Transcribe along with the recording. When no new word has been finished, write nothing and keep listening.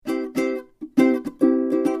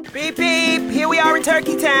Here we are in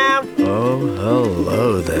Turkey Town. Oh,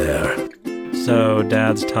 hello there. So,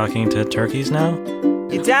 Dad's talking to turkeys now?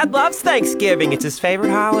 Your dad loves Thanksgiving. It's his favorite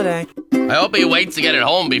holiday. I hope he waits to get it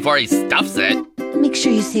home before he stuffs it. Make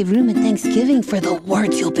sure you save room at Thanksgiving for the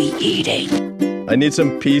words you'll be eating. I need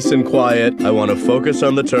some peace and quiet. I want to focus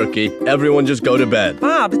on the turkey. Everyone just go to bed.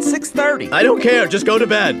 Bob, it's 6:30. I don't care. Just go to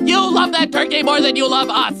bed. You love that turkey more than you love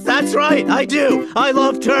us. That's right. I do. I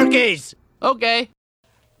love turkeys. Okay.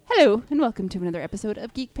 Hello, and welcome to another episode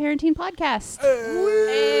of Geek Parenting Podcast.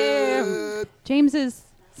 James is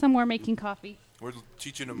somewhere making coffee. We're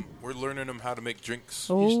teaching him, we're learning him how to make drinks.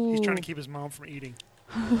 Oh. He's trying to keep his mom from eating.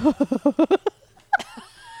 I'm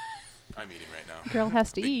eating right now. Girl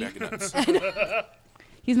has to Big eat. bag of nuts.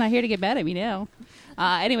 He's not here to get mad at me now.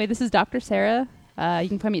 Anyway, this is Dr. Sarah. You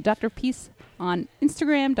can find me at Dr. Peace on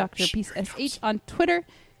Instagram, Dr. Peace SH on Twitter,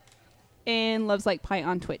 and Loves Like Pie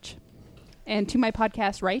on Twitch. And to my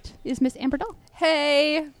podcast right is Miss Amber Dahl.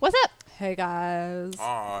 Hey. What's up? Hey, guys.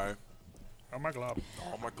 Hi. Oh, my glob.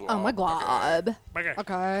 Oh my god. Oh, my glob.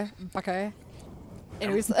 Okay. Okay.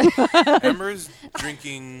 Anyways. Amber's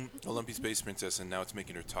drinking a Lumpy Space Princess, and now it's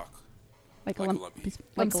making her talk. Like a Like a lump. lumpy. piece- I'm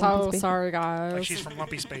like a so lumpy space. sorry, Like guys. she's from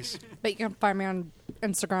Lumpy Space. But you can find me on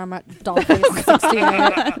Instagram at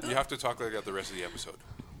Dollface68. You have to talk like that the rest of the episode.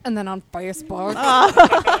 And then on Facebook,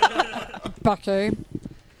 Becky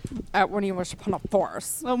at When You Wish Upon a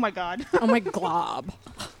Force. Oh, my God. Oh, my glob.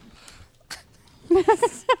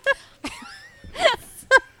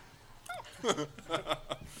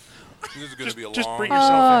 This is going to be a Just long... bring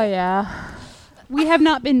yourself Oh, in. yeah. We have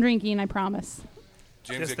not been drinking, I promise.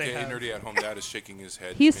 James Yes, they A.K. have. Nerdy at Home Dad is shaking his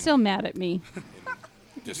head. He's in still mad at me.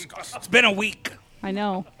 disgust. It's been a week. I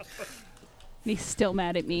know. He's still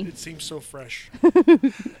mad at me. It seems so fresh.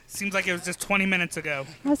 Seems like it was just 20 minutes ago.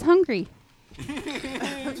 I was hungry.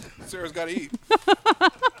 Sarah's got to eat.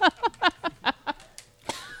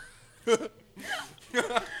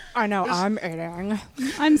 I know, I'm eating.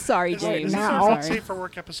 I'm sorry, Is James. this now. our I'm safe for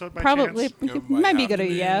work episode by Probably. chance? It Might might be have good. to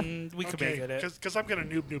be. Yeah. We could make Okay, it. because I'm going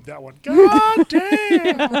to noob that one. God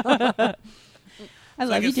damn! I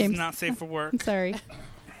love you, It's James. not safe for work. I'm sorry.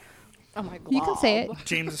 Oh, my glob. You can say it.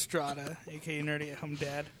 James Estrada, a.k.a. Nerdy at Home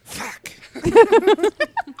Dad. Fuck.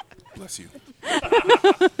 Bless you.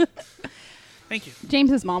 Thank you.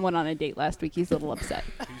 James's mom went on a date last week. He's a little upset.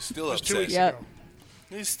 He's still It was 2 upset. weeks Yep. ago.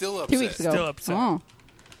 He's still upset. 2 weeks ago. Still upset. Oh.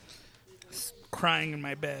 Crying in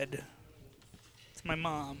my bed. It's my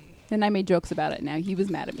mom. And I made jokes about it. Now he was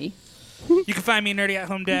mad at me. You can find me Nerdy at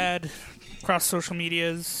Home Dad across social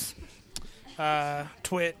medias,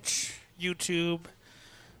 Twitch, YouTube,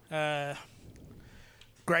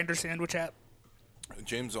 Grinder Sandwich app.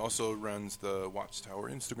 James also runs the Watchtower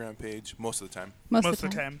Instagram page most of the time. Most Most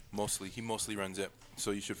of the time. He mostly runs it.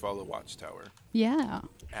 So you should follow Watchtower Yeah.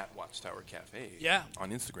 at Watchtower Cafe. Yeah. On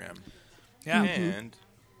Instagram Yeah. and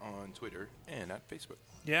on Twitter and at Facebook.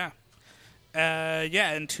 Yeah.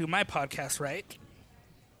 And to my podcast, right?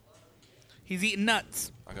 He's eating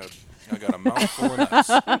nuts. I got a mouthful of nuts.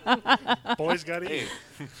 Boys got to Hey,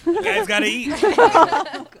 eat. You guys gotta eat.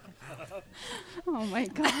 Oh, my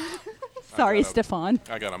God. Sorry, got a- Stefan.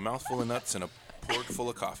 I got a mouthful of nuts and a pork full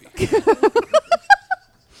of coffee.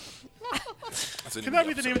 That's Can that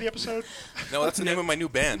be the name of the episode? No, that's the name of my new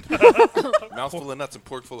band. Mouthful of nuts and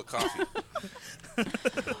pork full of coffee.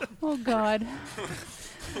 Oh, God.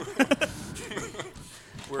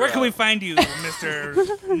 Where can we find you, Mr.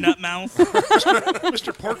 Nutmouth?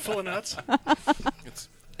 Mr. Pork Full of Nuts. It's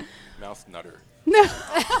Mouth Nutter.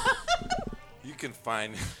 You can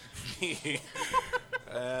find me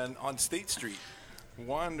and on State Street,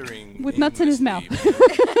 wandering With nuts in his aimlessly.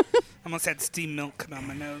 Almost had steam milk come out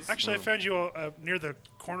my nose. Actually, I found you near the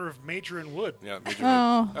corner of Major and Wood. Yeah, Major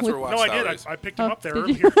Oh, Wood. That's where No, I Watchtower did. is. I picked him up there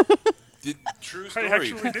did you? earlier. True I story.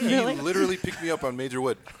 actually did. He Really? literally picked me up on Major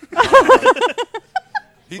Wood.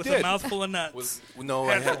 He With did. a mouthful of nuts. No,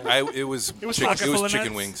 it was It was chicken, pocket full of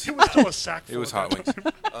chicken nuts? wings. It was still a sack. It was full of hot nuts.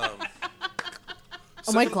 wings.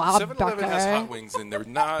 Oh, my glob, 7-Eleven has Becca. hot wings, and they're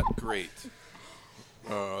not great.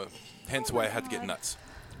 Hence why I had to get nuts.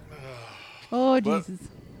 Oh, But- Jesus.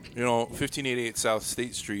 1588 South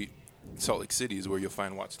State Street, Salt Lake City is where you'll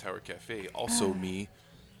find Watchtower Cafe. Also me,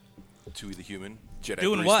 Tui the Human, Jedi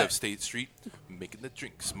Doing Barista what? of State Street, making the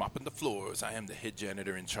drinks, mopping the floors. I am the head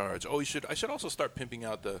janitor in charge. Oh, I should also start pimping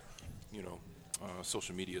out the,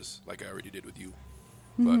 social medias like I already did with you.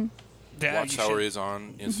 But Yeah, you Watchtower should. is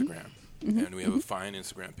on Instagram. And we have a fine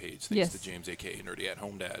Instagram page thanks Yes. to James, a.k.a. Nerdy at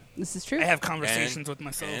Home Dad. This is true. I have conversations with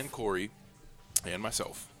myself. And Corey and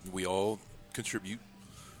myself. We all contribute.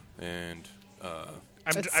 And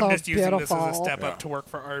I'm It's just so using this as a beautiful. step up to work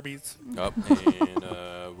for Arby's. Up,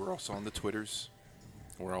 and we're also on the Twitters.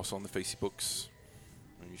 We're also on the Facebooks.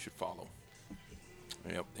 And you should follow.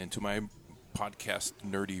 Yep. And to my podcast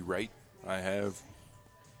nerdy right, I have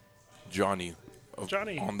Johnny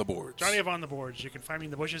on the boards. Johnny of On the Boards. You can find me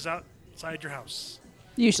in the bushes outside your house.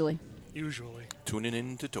 Usually. Tuning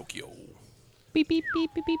in to Tokyo. Beep, beep,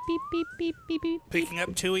 beep, beep, beep, beep, beep, beep, beep, beep. Picking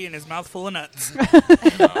up Tui and his mouth full of nuts. You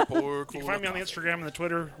can find me on the Instagram and the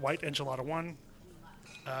Twitter, White Enchilada 1. You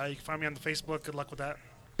can find me on the Facebook. Good luck with that.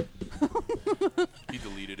 He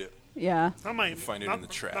deleted it. Yeah. Not my, Find it not, in the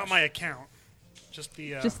trash. Not my account. Just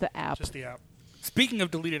the app. Just the app. Speaking of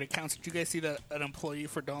deleted accounts, did you guys see that an employee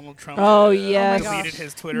for Donald Trump Oh, yes. deleted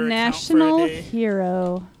his Twitter National account for a day?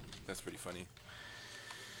 hero. That's pretty funny.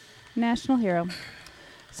 National hero.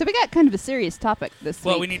 So we got kind of a serious topic this week.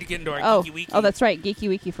 Well, we need to get into our oh. Geeky Wiki. Oh, that's right. Geeky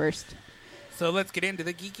Wiki first. So let's get into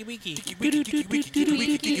the Geeky Wiki.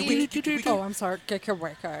 Oh, I'm sorry. Geeky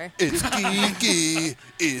Wiki. It's geeky.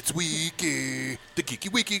 It's wiki. The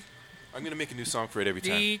Geeky Wiki. I'm going to make a new song for it every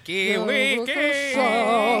time. Geeky Wiki.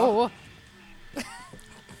 Show.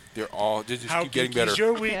 They just How keep getting geeky's better.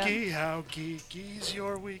 your wiki? How geeky's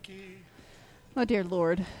your wiki? Oh, dear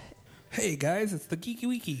Lord. Hey, guys, it's the Geeky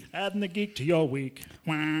Wiki. Adding the geek to your week.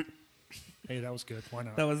 Wah. Hey, that was good. Why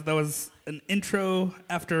not? That was an intro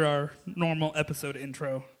after our normal episode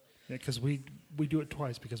intro. Yeah, because we do it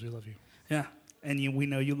twice because we love you. Yeah, and we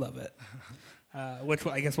know you love it. Which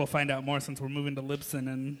I guess we'll find out more since we're moving to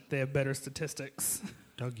Libsyn and they have better statistics.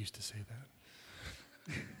 Doug used to say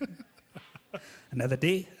that. Another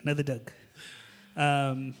day, another Doug.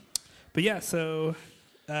 But yeah, so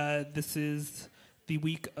this is the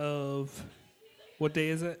week of, what day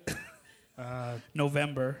is it?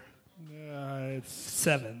 November. It's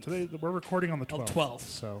 7th. Today we're recording on the 12th. 12th.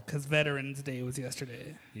 So, because Veterans Day was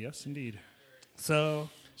yesterday. yes, indeed. So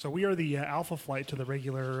we are the Alpha Flight to the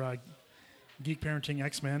regular Geek Parenting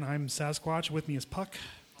X-Men. I'm Sasquatch. With me is Puck.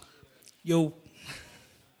 yo,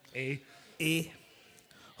 A.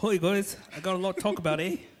 Hey guys, I got a lot to talk about,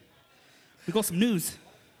 eh? We got some news.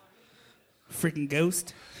 Freaking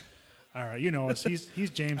ghost. All right, you know us. He's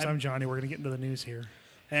James. I'm Johnny. We're gonna get into the news here.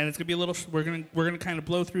 And it's gonna be a little. We're gonna kind of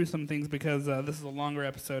blow through some things because this is a longer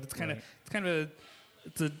episode. It's kind of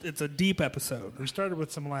it's a deep episode. We started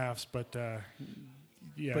with some laughs, but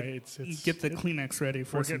yeah, But it's get the Kleenex ready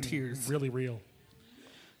for we're some getting tears. really real.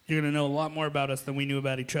 You're gonna know a lot more about us than we knew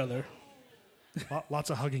about each other. Lots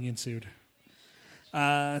of hugging ensued.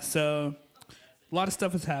 So a lot of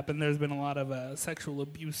stuff has happened. There's been a lot of sexual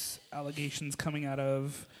abuse allegations coming out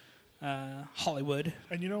of Hollywood.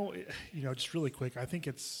 And you know, just really quick, I think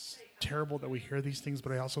it's terrible that we hear these things,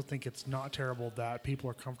 but I also think it's not terrible that people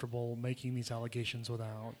are comfortable making these allegations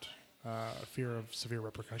without fear of severe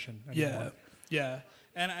repercussion anymore. Yeah.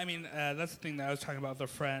 And I mean, that's the thing that I was talking about with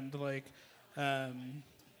a friend. Like,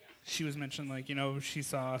 she was mentioning, like, she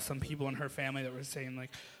saw some people in her family that were saying,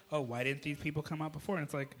 like, oh, why didn't these people come out before? And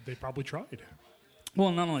it's like, They probably tried.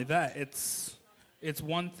 well, not only that, it's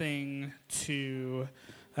one thing to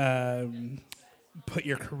put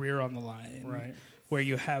your career on the line, Right. Where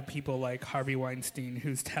you have people like Harvey Weinstein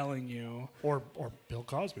who's telling you, Or Bill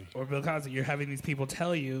Cosby. or Bill Cosby, you're having these people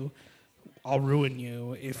tell you, I'll ruin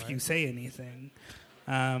you if you say anything.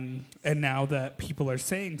 And now that people are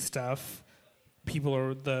saying stuff,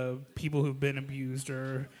 the people who've been abused,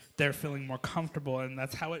 or they're feeling more comfortable, and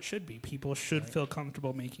that's how it should be. People should feel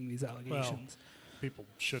comfortable making these allegations. People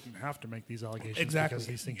shouldn't have to make these allegations Exactly. because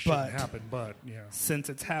these things shouldn't But- happen, but yeah. Since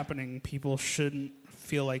it's happening, people shouldn't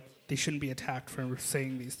feel like they shouldn't be attacked for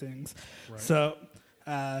saying these things. Right. So,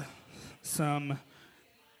 some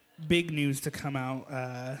big news to come out.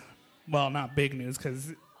 Well, not big news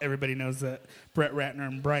because everybody knows that Brett Ratner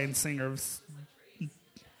and Bryan Singer have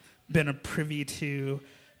been a privy to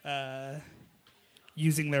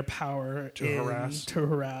using their power To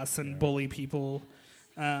harass and bully people.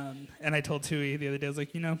 And I told Tui the other day, I was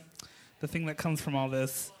like, the thing that comes from all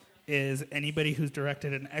this is anybody who's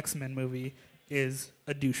directed an X-Men movie is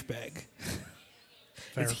a douchebag.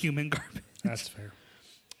 Fair. It's human garbage. That's fair.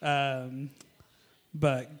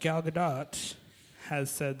 But Gal Gadot has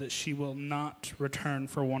said that she will not return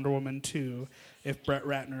for Wonder Woman 2 if Brett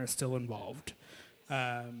Ratner is still involved.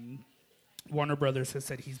 Warner Brothers has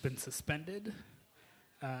said he's been suspended,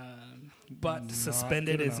 but Not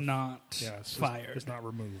suspended good is enough. not fired. It's not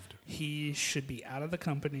removed. He should be out of the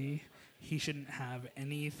company. He shouldn't have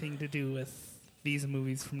anything to do with these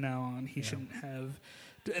movies from now on. He shouldn't have...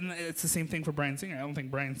 And it's the same thing for Bryan Singer. I don't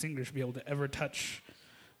think Bryan Singer should be able to ever touch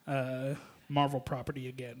Marvel property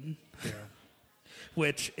again. Yeah.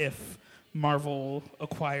 Which, if Marvel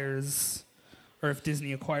acquires or if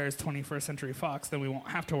Disney acquires 21st Century Fox, then we won't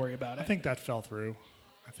have to worry about it. I think that fell through.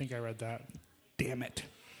 I think I read that. Damn it.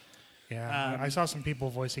 Yeah, I saw some people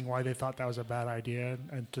voicing why they thought that was a bad idea,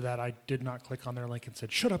 and to that I did not click on their link and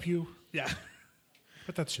said, "Shut up, you." Yeah.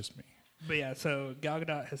 But that's just me. But yeah, so Gal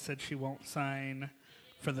Gadot has said she won't sign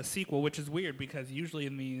for the sequel, which is weird because usually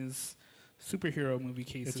in these superhero movie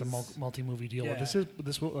cases, It's a multi-movie deal. Yeah.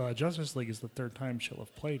 This Justice League is the third time she'll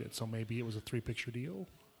have played it, so maybe it was a 3-picture deal.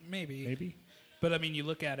 maybe. But I mean, you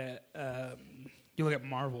look at it. You look at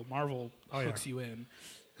Marvel. Marvel hooks you in.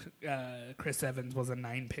 Chris Evans was a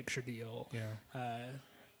 9-picture deal. Yeah.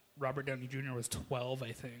 Robert Downey Jr. was 12,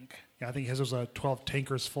 I think. Yeah, I think his was 12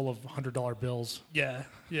 tankers full of $100 bills. Yeah.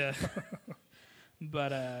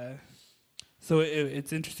 But so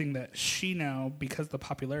it's interesting that she now, because of the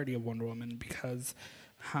popularity of Wonder Woman, because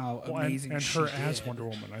how amazing and she her did, as Wonder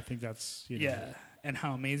Woman, I think that's and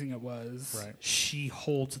how amazing it was. Right. She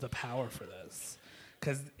holds the power for this,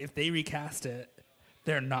 because if they recast it,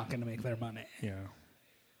 they're not going to make their money. Yeah.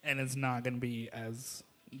 And it's not going to be as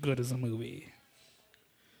good as a movie.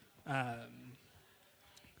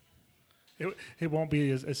 It won't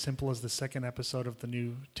be as simple as the second episode of the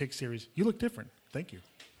new Tick series. You look different. Thank you.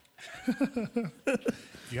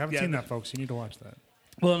 If you haven't seen that, folks, you need to watch that.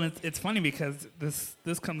 Well, and it's funny because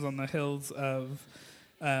this comes on the heels of,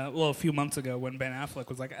 a few months ago when Ben Affleck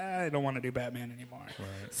was like, I don't want to do Batman anymore.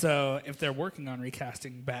 Right. So if they're working on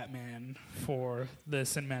recasting Batman for the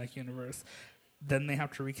cinematic universe, then they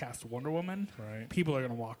have to recast Wonder Woman. Right. People are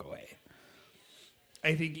going to walk away.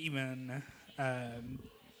 I think even, I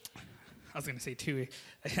was going to say Tui,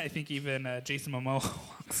 I think even Jason Momoa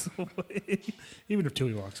walks away. Even if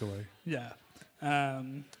Tui walks away. Yeah.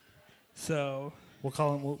 So we'll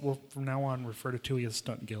call him. We'll from now on refer to Tui as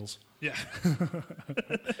Stunt Gills. Yeah.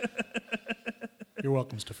 You're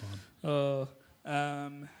welcome, Stefan. So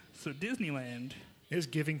Disneyland is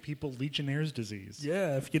giving people Legionnaire's disease.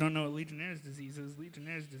 Yeah, if you don't know what Legionnaire's disease is,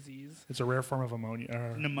 Legionnaire's disease. It's a rare form of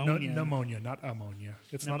ammonia. Pneumonia. Pneumonia, not ammonia.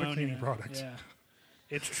 It's not a cleaning product. Yeah.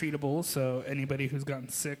 It's treatable, so anybody who's gotten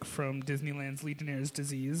sick from Disneyland's Legionnaire's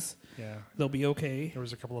disease, they'll be okay. There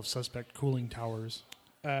was a couple of suspect cooling towers.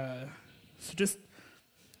 So just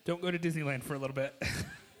don't go to Disneyland for a little bit.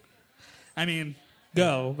 I mean,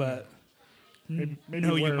 go, but maybe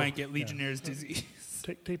know you might get Legionnaire's disease.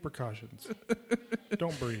 Take precautions.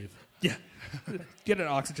 Don't breathe. Yeah. Get an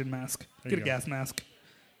oxygen mask. Get a gas mask.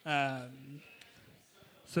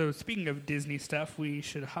 So speaking of Disney stuff, we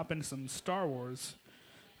should hop into some Star Wars.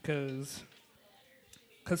 Because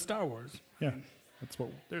Star Wars. Yeah. That's what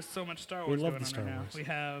there's so much Star Wars going on right now. We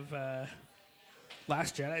have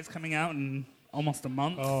Last Jedi's coming out in almost a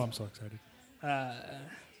month. Oh, I'm so excited.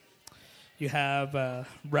 You have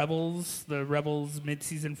Rebels. The Rebels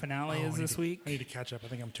mid-season finale is this week. I need to catch up. I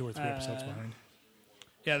think I'm 2 or 3 episodes behind.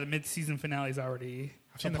 Yeah, the mid-season finale is already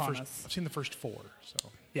upon us. I've seen the first 4. So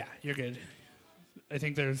yeah, you're good. I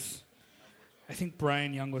think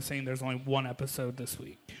Brian Young was saying there's only 1 episode this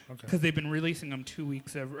week because they've been releasing them 2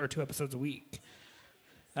 episodes a week.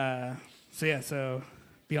 So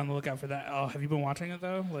be on the lookout for that. Oh, have you been watching it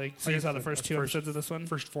though? You saw the first 2 episodes of this one?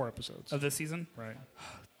 First 4 episodes of this season, right?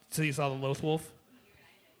 So you saw the Loth Wolf?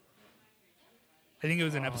 I think it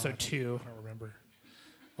was in episode 2. I don't remember.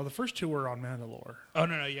 Well, the first 2 were on Mandalore. Oh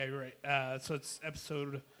no, yeah, you're right. So it's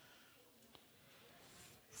episode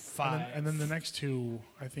 5, and then the next 2,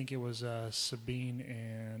 I think it was Sabine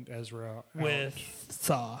and Ezra with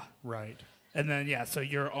Saw, right? And then so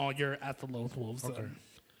you're at the Loth Wolves. Okay.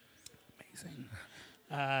 Amazing.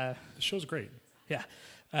 The show's great. Yeah.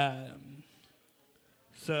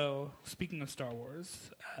 So speaking of Star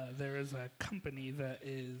Wars, there is a company that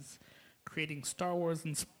is creating Star Wars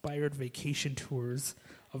inspired vacation tours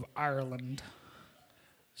of Ireland.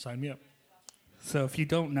 Sign me up. So if you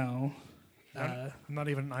don't know, I'm not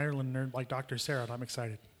even an Ireland nerd like Dr. Sarah, and I'm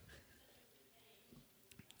excited.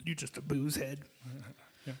 You're just a booze head.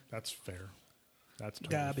 Yeah, that's fair. That's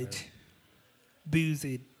totally garbage. Fair. Booze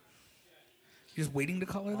head. You're just waiting to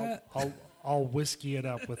call her that? I'll whiskey it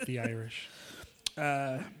up with the Irish.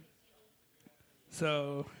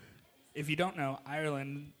 So, if you don't know,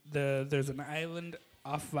 Ireland, there's an island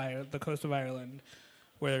off the coast of Ireland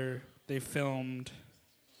where they filmed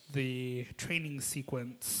the training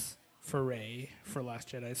sequence for Rey for Last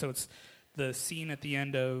Jedi. So it's the scene at the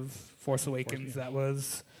end of Force Awakens that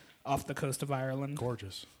was off the coast of Ireland.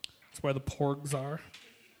 Gorgeous. It's where the porgs are,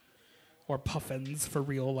 or puffins for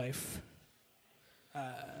real life.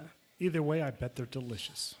 Either way, I bet they're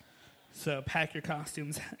delicious. So pack your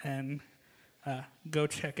costumes and go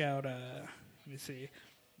check out, let me see,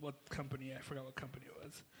 what company, I forgot what company it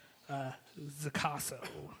was. Zicasso.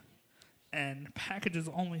 and packages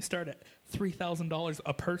only start at $3,000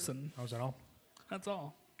 a person. Oh, is that all? That's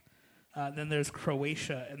all. Then there's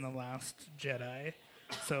Croatia in The Last Jedi.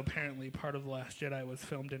 So apparently part of The Last Jedi was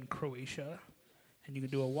filmed in Croatia. And you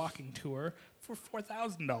can do a walking tour for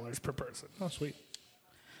 $4,000 per person. Oh, sweet.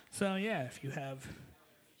 So, yeah, if you have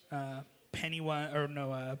Pennybags,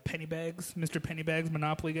 Mr. Pennybags,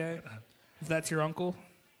 Monopoly guy, if that's your uncle,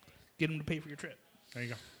 get him to pay for your trip. There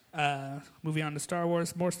you go. Moving on to Star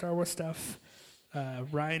Wars, more Star Wars stuff.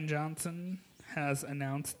 Rian Johnson has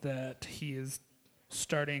announced that he is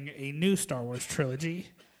starting a new Star Wars trilogy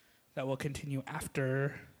that will continue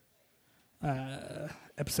after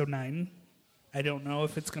Episode 9. I don't know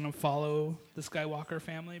if it's going to follow the Skywalker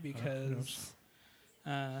family because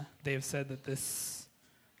they've said that this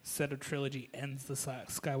set of trilogy ends the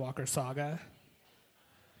Skywalker saga.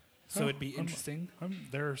 So it'd be interesting.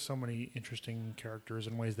 There are so many interesting characters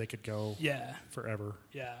and ways they could go forever.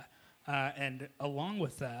 Yeah. And along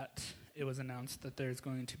with that, it was announced that there's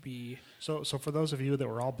going to be... So for those of you that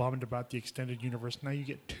were all bummed about the extended universe, now you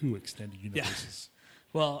get 2 extended universes. Yeah.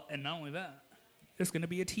 Well, and not only that, there's going to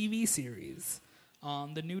be a TV series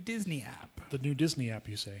on the new Disney app. The new Disney app,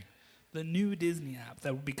 you say? The new Disney app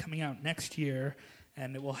that will be coming out next year,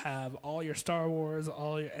 and it will have all your Star Wars,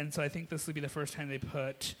 and so I think this will be the first time they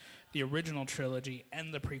put the original trilogy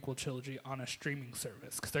and the prequel trilogy on a streaming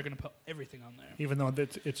service, because they're going to put everything on there. Even though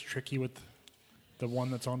it's tricky with the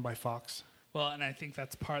one that's owned by Fox? Well, and I think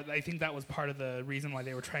that was part of the reason why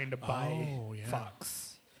they were trying to buy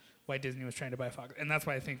Fox. Why Disney was trying to buy Fox. And that's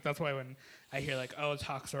why when I hear like, oh,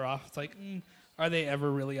 talks are off, it's like, are they ever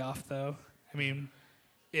really off though? I mean,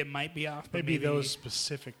 it might be off, but maybe those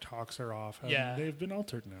specific talks are off. Yeah. They've been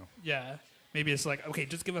altered now. Yeah. Maybe it's like, okay,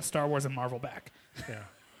 just give us Star Wars and Marvel back. Yeah.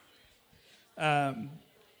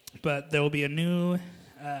 But there will be a new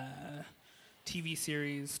TV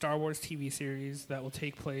series, Star Wars TV series that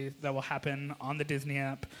will happen on the Disney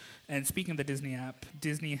app. And speaking of the Disney app,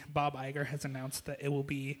 Bob Iger has announced that it will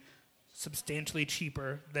be substantially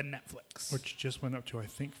cheaper than Netflix, which just went up to I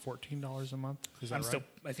think $14 a month. Is that right?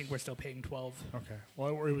 I think we're still paying $12. Okay. Well,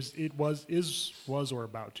 it was or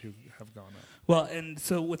about to have gone up. Well, and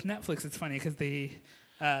so with Netflix, it's funny because they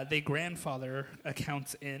grandfather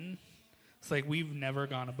accounts in. It's like we've never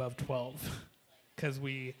gone above 12 because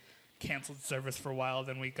we canceled service for a while,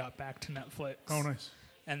 then we got back to Netflix. Oh, nice.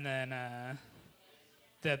 And then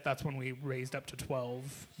that's when we raised up to $12.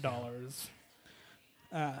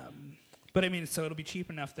 But I mean, so it'll be cheap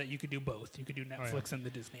enough that you could do both. You could do Netflix and the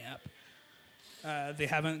Disney app. They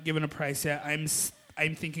haven't given a price yet.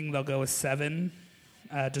 I'm thinking they'll go with $7,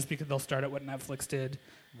 just because they'll start at what Netflix did,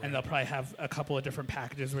 and they'll probably have a couple of different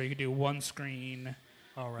packages where you could do one screen.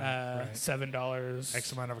 $7.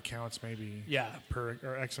 X amount of accounts, maybe. Yeah. Or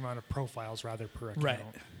X amount of profiles, rather, per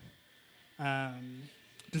account. Right.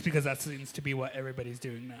 Just because that seems to be what everybody's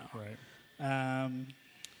doing now. Right.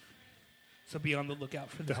 So be on the lookout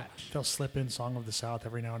for that. They'll slip in Song of the South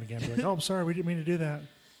every now and again. Be like, oh, I'm sorry, we didn't mean to do that.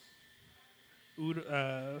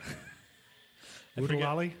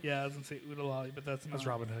 Oodalali? Yeah, I was going to say Oodalali, but that's not. That's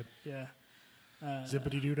Robin Hood. Yeah.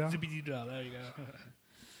 Zippity Doo Dah? Zippity Doo Dah, there you go.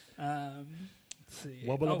 Let's see.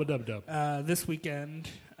 Wubba Lubba Dub Dub. This weekend,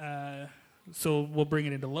 so we'll bring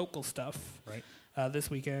it into local stuff. Right.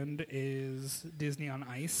 This weekend is Disney on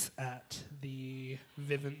Ice at the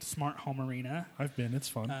Vivint Smart Home Arena. I've been. It's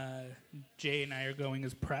fun. Jay and I are going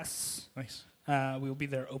as press. Nice. We'll be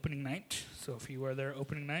there opening night. So if you are there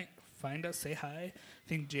opening night, find us, say hi. I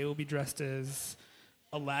think Jay will be dressed as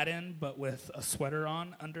Aladdin, but with a sweater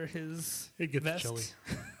on under his It gets vest. chilly.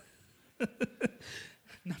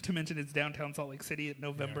 Not to mention it's downtown Salt Lake City at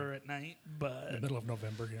November at night. But in the middle of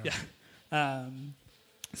November, yeah.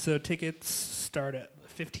 So tickets start at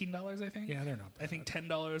 $15, I think. Yeah, they're not bad. I think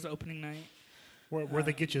 $10 opening night. Where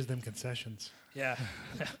they get you is them concessions. Yeah.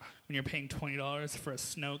 When you're paying $20 for a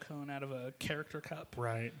snow cone out of a character cup.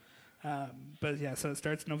 Right. But yeah, so it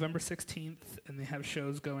starts November 16th, and they have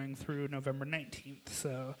shows going through November 19th.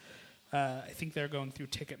 So I think they're going through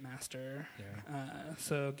Ticketmaster. Yeah.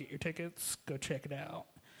 So get your tickets, go check it out.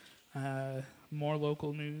 More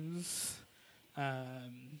local news.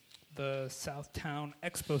 The Southtown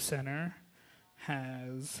Expo Center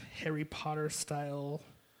has Harry Potter style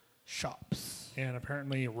shops. And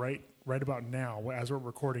apparently right about now, as we're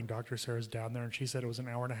recording, Dr. Sarah's down there, and she said it was an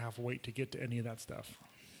hour and a half wait to get to any of that stuff.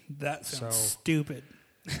 That sounds stupid.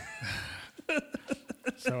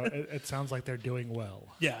 So it sounds like they're doing well.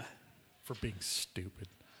 Yeah. For being stupid.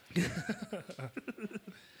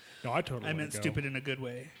 No, I totally I meant stupid in a good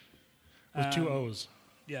way. With 2 O's.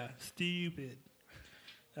 Yeah, stupid.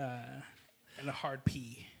 And a hard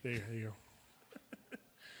P. There you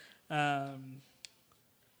And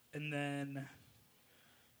then,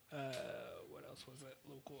 what else was it?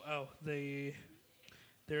 Local. Oh,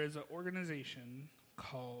 there is an organization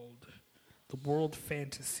called the World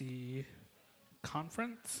Fantasy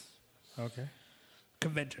Conference. Okay.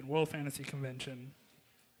 Convention, World Fantasy Convention.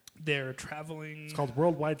 They're traveling. It's called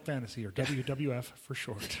Worldwide Fantasy, or WWF for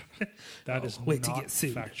short. That is wait not to get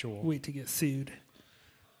sued. factual. Wait to get sued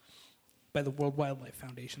by the World Wildlife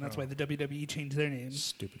Foundation. That's why the WWE changed their name.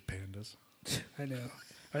 Stupid pandas. I know.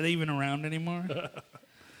 Are they even around anymore?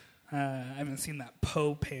 I haven't seen that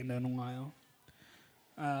Poe panda in a while.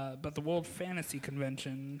 But the World Fantasy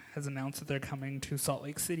Convention has announced that they're coming to Salt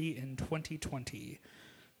Lake City in 2020.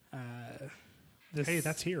 Hey,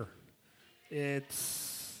 that's here.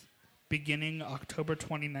 It's beginning October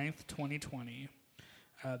 29th, 2020.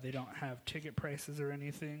 They don't have ticket prices or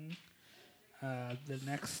anything. The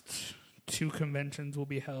next two conventions will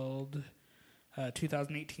be held.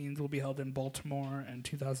 2018's will be held in Baltimore and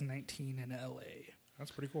 2019 in LA.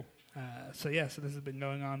 That's pretty cool. So this has been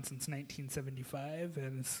going on since 1975,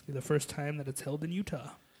 and it's the first time that it's held in Utah.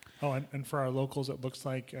 Oh, and for our locals, it looks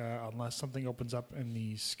like unless something opens up in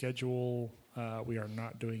the schedule, we are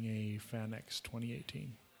not doing a FanX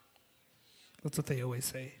 2018. That's what they always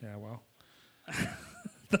say. Yeah, well.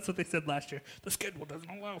 That's what they said last year. The schedule doesn't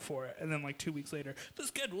allow for it. And then 2 weeks later, the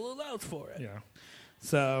schedule allows for it. Yeah.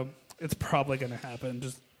 So it's probably going to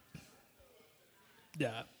happen.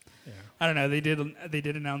 Yeah. I don't know. They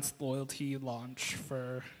did announce loyalty launch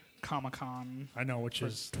for Comic-Con. I know, which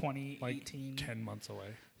is 2018. 10 months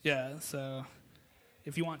away. Yeah, so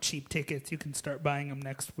if you want cheap tickets, you can start buying them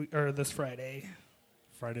next week or this Friday.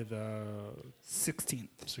 Friday the 16th.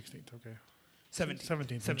 16th, okay.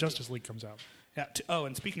 17th. When Justice League comes out. Yeah.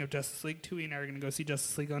 And speaking of Justice League, Tui and I are going to go see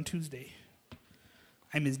Justice League on Tuesday.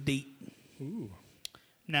 I'm his date. Ooh.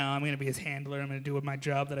 No, I'm going to be his handler. I'm going to do my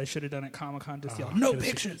job that I should have done at Comic-Con. Just yell, no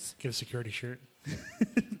pictures. Get a security shirt.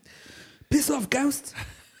 Piss off, ghost.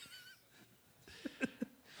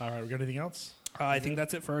 All right, we got anything else? I think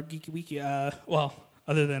that's it for our Geeky Weeky.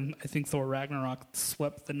 Other than I think Thor Ragnarok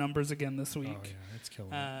swept the numbers again this week. Oh, yeah, it's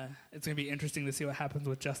killing it. It's going to be interesting to see what happens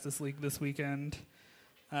with Justice League this weekend.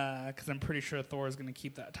 Because I'm pretty sure Thor is going to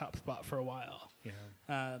keep that top spot for a while.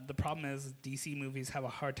 Yeah. The problem is DC movies have a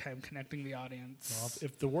hard time connecting the audience. Well,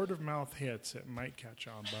 if the word of mouth hits, it might catch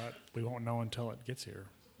on, but we won't know until it gets here.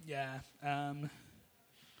 Yeah.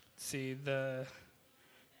 See,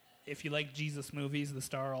 if you like Jesus movies, The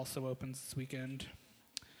Star also opens this weekend.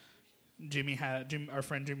 Our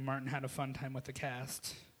friend Jimmy Martin had a fun time with the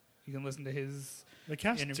cast. You can listen to his The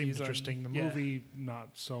cast interviews seems interesting. The movie, not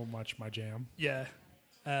so much my jam. Yeah.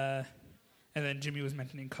 And then Jimmy was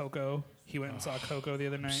mentioning Coco. He went and saw Coco the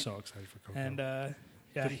other night. I'm so excited for Coco.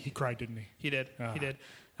 And he cried, didn't he? He did. He did.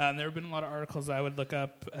 There have been a lot of articles I would look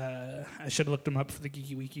up. I should have looked them up for the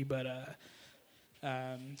Geeky Weeky, but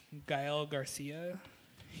Gael Garcia,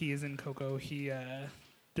 he is in Coco. He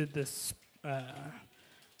did this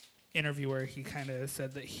interview where he kind of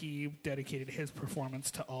said that he dedicated his performance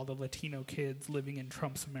to all the Latino kids living in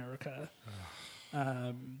Trump's America.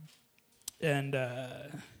 And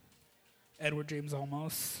Edward James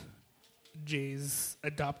Olmos, Jay's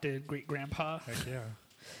adopted great-grandpa. Heck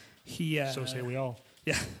yeah. So say we all.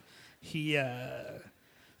 Yeah. He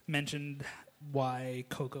mentioned why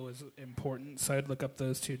Coco is important. So I'd look up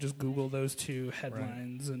those two. Just Google those two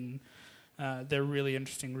headlines. Right. And they're really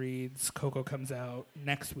interesting reads. Coco comes out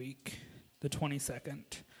next week, the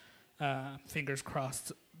 22nd. Fingers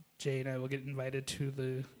crossed Jay and I will get invited to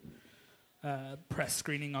the press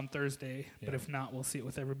screening on Thursday. Yeah. But if not, we'll see it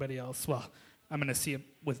with everybody else. Well, I'm going to see it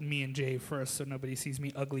with me and Jay first so nobody sees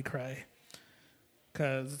me ugly cry.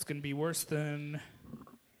 Because it's going to be worse than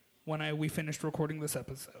when we finished recording this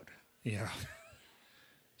episode. Yeah.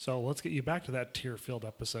 So let's get you back to that tear-filled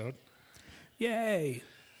episode. Yay.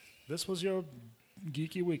 This was your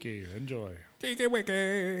Geeky Wiki. Enjoy. Geeky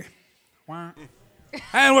Wiki.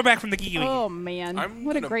 And we're back from the Geeky Wiki. Oh, man.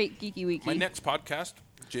 What a great Geeky Wiki. My next podcast,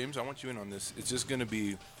 James, I want you in on this. It's just going to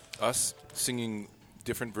be us singing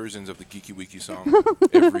different versions of the Geeky Wiki song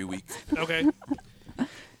every week. Okay.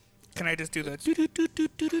 Can I just do that?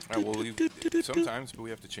 We'll leave sometimes, but we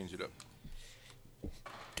have to change it up.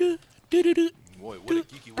 Boy, what a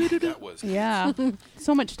Geeky Wiki that was. Yeah.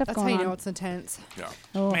 So much stuff That's going on. how you know it's intense. Yeah.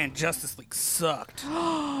 Oh. Man, Justice League sucked.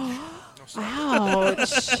 Ouch.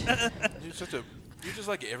 You're just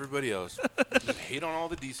like everybody else. You hate on all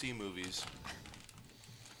the DC movies.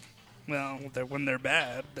 Well, when they're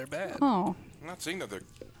bad, they're bad. Oh. I'm not saying that they're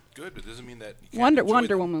good, but it doesn't mean that you can't Wonder enjoy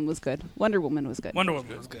them. Woman was good. Wonder Woman was good. Wonder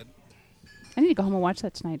Woman was good. I need to go home and watch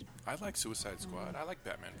that tonight. I like Suicide Squad. I like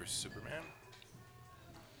Batman vs. Superman.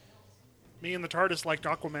 Me and the TARDIS liked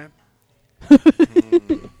Aquaman.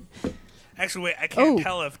 Actually, wait, I can't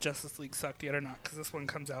tell if Justice League sucked yet or not because this one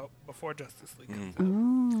comes out before Justice League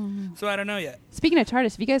comes out. So I don't know yet. Speaking of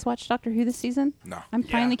TARDIS, have you guys watched Doctor Who this season? No. I'm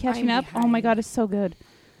finally catching up. Oh my god, it's so good.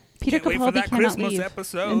 Peter Can't wait for Capaldi that cannot Christmas leave.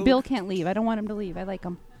 episode. And Bill can't leave. I don't want him to leave. I like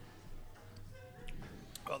him.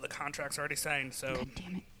 Well, the contract's already signed, so God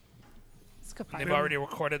damn it. they've already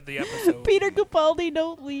recorded the episode. Peter Capaldi,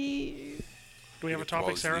 don't leave. Do we have a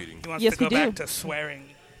topic, Sarah? He wants Yes, to go we do. back to swearing.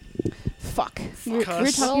 Fuck. We were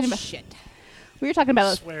Cuss. talking about shit. We were talking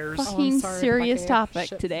about Swears. a fucking sorry, serious Bucky. topic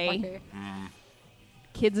Shit, today. Bucky.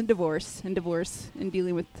 Kids and divorce and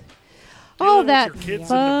dealing with Dealing all with that your kids and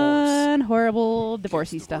fun, horrible,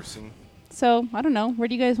 divorcey stuff. Divorcing. So, I don't know. Where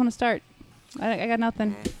do you guys want to start? I got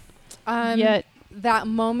nothing. Yet. That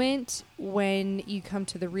moment when you come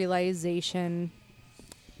to the realization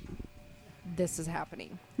this is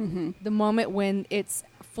happening. Mm-hmm. The moment when it's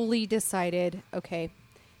fully decided, okay,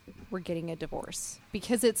 we're getting a divorce.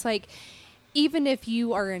 Because it's like, even if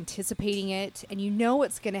you are anticipating it and you know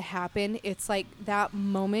what's going to happen, it's like that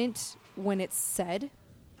moment when it's said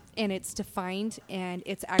and it's defined and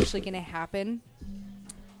it's actually going to happen,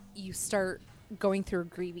 you start going through a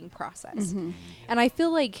grieving process. And I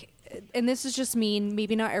feel like, and this is just me, and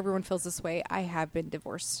maybe not everyone feels this way, I have been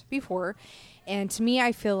divorced before. And to me,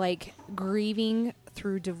 I feel like grieving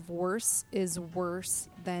through divorce is worse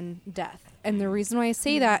than death. And the reason why I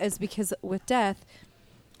say that is because with death,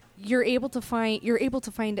 you're able to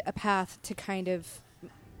find a path to kind of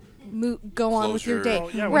go on with your day.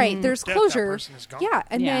 Well, yeah, right. when There's death, that closure. person is gone. Yeah.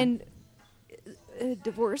 And Yeah. then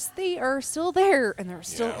divorce, they are still there and they're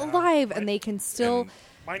still Yeah. alive and they can still. And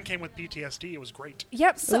mine came with PTSD. It was great.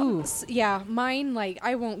 Yep. So, Ooh. yeah, mine, like,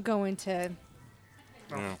 I won't go into.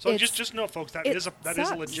 No. So It's- just know, folks, that it is a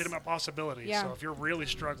sucks. legitimate possibility. Yeah. So if you're really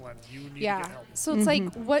struggling, you need to Yeah. get help. So it's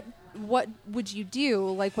like, what would you do?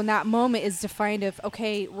 Like when that moment is defined of,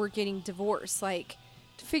 okay, we're getting divorced, like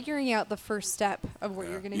figuring out the first step of what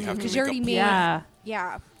Yeah. you're going to You do have to because make you a already made. Yeah.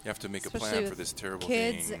 Yeah. You have to make a Especially plan with for this terrible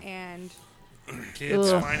kids thing. and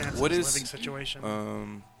Kids, Ugh. finances, What is- living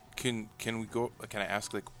situation. Can we go? Can I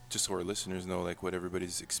ask, like, just so our listeners know, like, what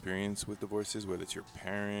everybody's experience with divorce is, whether it's your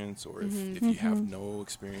parents or if you have no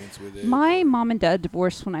experience with it? My or- mom and dad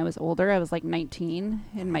divorced when I was older. I was like 19,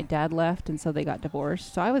 and my dad left, and so they got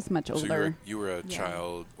divorced. So I was much So older. you were a Yeah.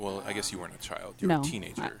 child. Well, I guess you weren't a child. You No. were a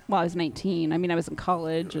teenager. I was 19. I mean, I was in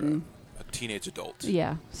college, You were and a teenage adult.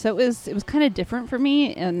 yeah. So it was kind of different for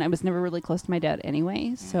me, and I was never really close to my dad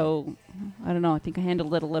anyway. So I don't know. I think I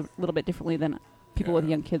handled it a little bit differently than people with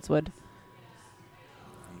Yeah. young kids would.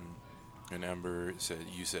 And Amber said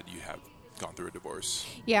you have gone through a divorce.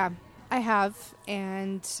 yeah, I have,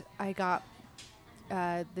 and I got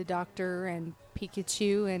the doctor and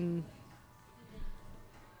Pikachu and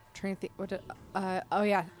trying to think what. Oh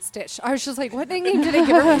yeah, Stitch. I was just like, what nickname did I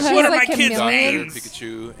give her? She What has are my like a kids' million. names?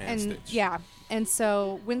 Pikachu and, And Stitch. yeah, and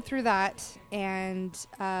so went through that and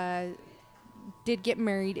did get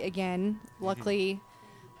married again. Luckily,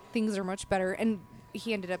 things are much better, and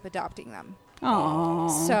he ended up adopting them. Oh.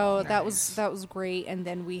 So that was great. And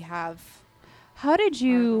then we have. How did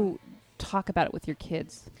you talk about it with your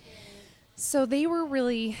kids? So they were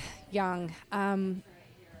really young.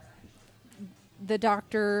 The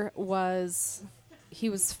doctor was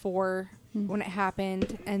 4 when it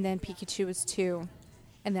happened, and then Pikachu was 2,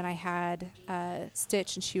 and then I had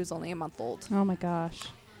Stitch, and she was only a month old. Oh my gosh.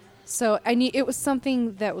 So I knew it was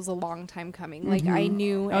something that was a long time coming. Like I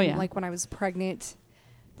knew, Oh, and yeah. like when I was pregnant,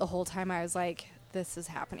 the whole time I was like, "This is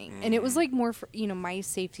happening," and it was like more for my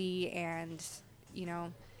safety, and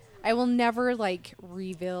I will never like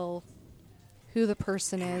reveal who the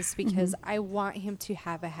person is because I want him to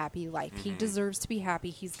have a happy life. He deserves to be happy.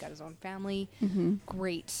 He's got his own family.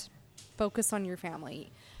 Great, focus on your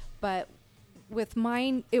family. But with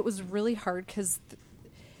mine, it was really hard because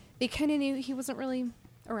they kind of knew he wasn't really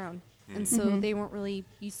around. And so they weren't really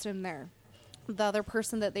used to him there. The other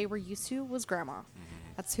person that they were used to was Grandma.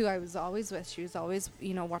 That's who I was always with. She was always,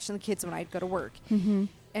 watching the kids when I'd go to work.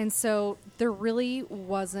 And so there really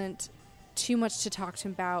wasn't too much to talk to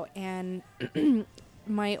him about. And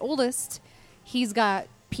my oldest, he's got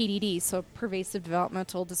PDD, so pervasive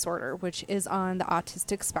developmental disorder, which is on the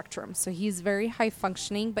autistic spectrum. So he's very high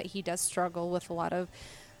functioning, but he does struggle with a lot of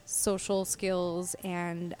social skills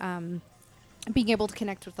and being able to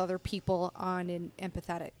connect with other people on an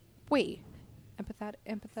empathetic way.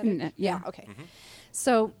 Empathetic? Yeah. Okay.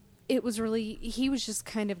 So it was really, he was just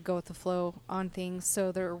kind of go with the flow on things.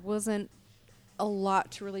 So there wasn't a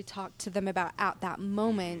lot to really talk to them about at that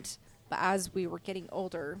moment. But as we were getting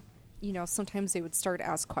older, sometimes they would start to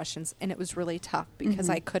ask questions, and it was really tough because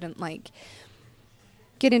I couldn't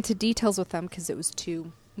get into details with them because it was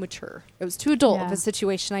too mature. It was too adult of a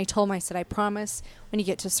situation. I told him, I said, I promise when you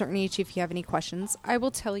get to a certain age, if you have any questions, I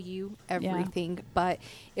will tell you everything, but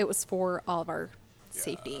it was for all of our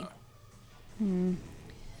safety.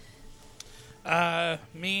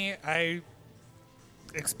 I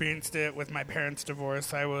experienced it with my parents'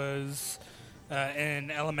 divorce. I was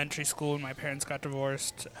in elementary school when my parents got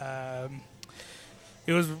divorced.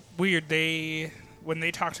 It was weird. When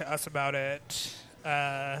they talked to us about it,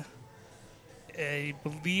 I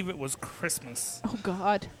believe it was Christmas. Oh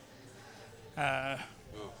God. I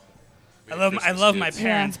love my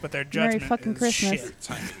parents, but their judgment Merry fucking is Christmas. shit.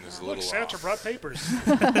 Timing is a Look, little Santa off. brought papers.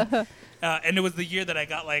 And it was the year that I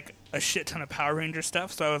got a shit ton of Power Ranger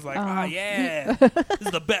stuff, so I was like, Oh. yeah, this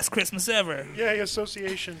is the best Christmas ever. Yay,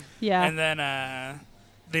 association. Yeah. And then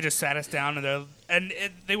they just sat us down, and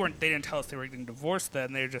they didn't tell us they were getting divorced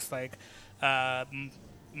then. They were just like,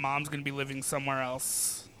 mom's going to be living somewhere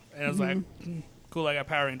else. And I was like, cool, I got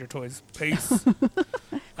Power Ranger toys. Peace.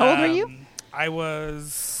 How old were you? I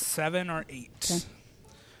was 7 or 8.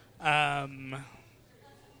 Okay.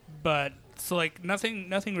 But so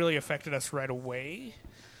nothing really affected us right away.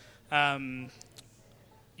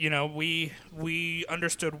 We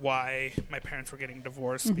understood why my parents were getting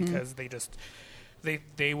divorced because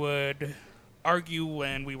they would argue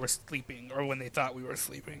when we were sleeping or when they thought we were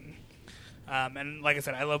sleeping. And like I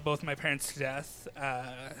said, I love both my parents to death.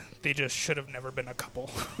 They just should have never been a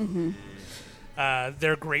couple.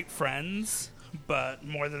 They're great friends, but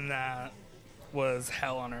more than that was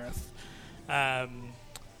hell on earth.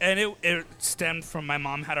 And it stemmed from my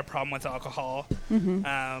mom had a problem with alcohol.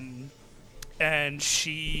 And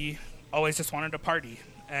she always just wanted to party.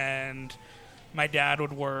 And my dad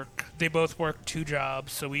would work. They both worked 2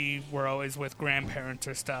 jobs, so we were always with grandparents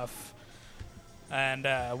or stuff. And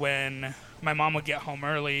when my mom would get home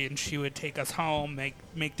early and she would take us home,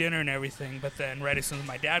 make dinner and everything, but then right as soon as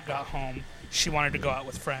my dad got home, she wanted to go out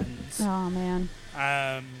with friends. Oh man.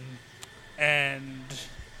 And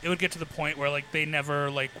it would get to the point where they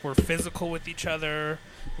never were physical with each other,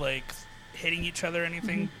 hitting each other or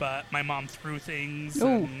anything, but my mom threw things.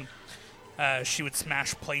 Ooh. And she would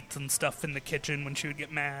smash plates and stuff in the kitchen when she would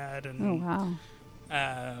get mad. And Oh wow.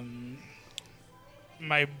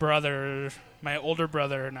 my older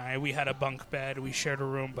brother and I, we had a bunk bed. We shared a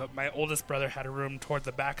room, but my oldest brother had a room toward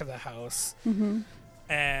the back of the house.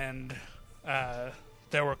 And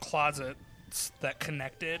there were closets that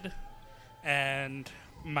connected. And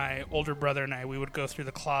my older brother and I, we would go through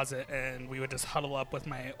the closet and we would just huddle up with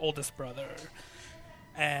my oldest brother.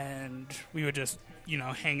 And we would just,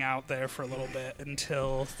 hang out there for a little bit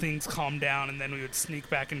until things calmed down, and then we would sneak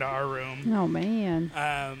back into our room. Oh man.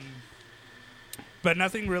 But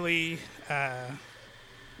nothing really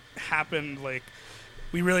happened.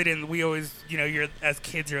 We really didn't. We always, as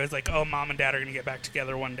kids, you're always like, oh, mom and dad are going to get back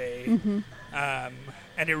together one day.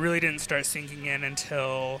 And it really didn't start sinking in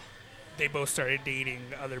until they both started dating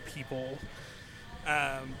other people.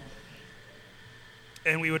 And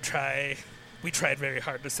we tried very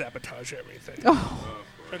hard to sabotage everything. Oh,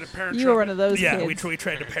 Tried to parent you trap were one of those Yeah, kids. we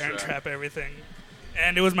tried to parent trap everything.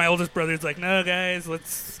 And it was my oldest brother who's like, no, guys,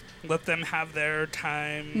 let's let them have their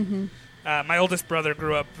time. My oldest brother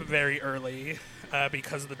grew up very early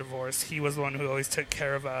because of the divorce. He was the one who always took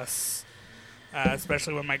care of us,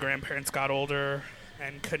 especially when my grandparents got older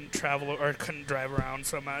and couldn't travel or couldn't drive around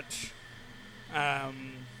so much.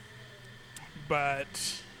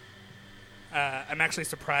 But I'm actually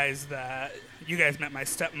surprised that you guys met my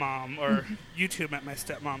stepmom, or you two met my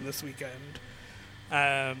stepmom this weekend.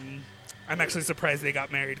 I'm actually surprised they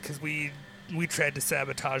got married because we tried to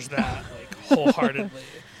sabotage that wholeheartedly.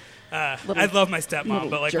 I love my stepmom,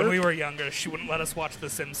 but when we were younger, she wouldn't let us watch The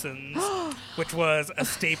Simpsons, which was a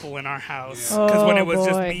staple in our house. Because when it was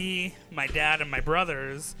just me, my dad, and my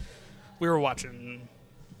brothers, we were watching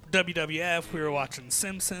WWF, we were watching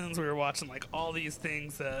Simpsons, we were watching all these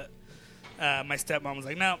things that my stepmom was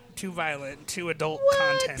like, no, too violent, too adult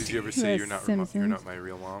content. Did you ever say you're not my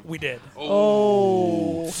real mom? We did.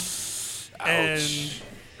 Oh. Ouch. And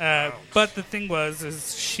but the thing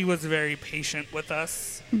is she was very patient with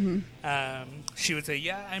us. She would say,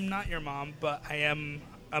 yeah, I'm not your mom, but I am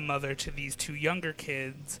a mother to these 2 younger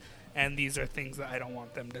kids, and these are things that I don't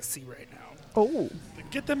want them to see right now. Oh.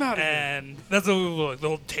 Get them out of here. And that's what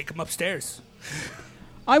they'll take them upstairs.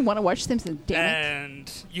 I want to watch Simpsons, damn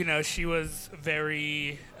it. And, she was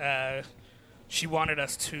very, she wanted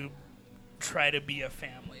us to try to be a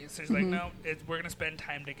family. So she's like, no, we're going to spend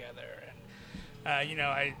time together.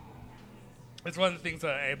 And, it's one of the things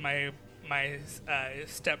that my my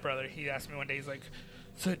stepbrother, he asked me one day, he's like,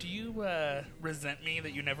 so do you resent me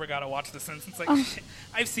that you never got to watch The Simpsons? Like,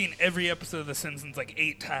 I've seen every episode of The Simpsons like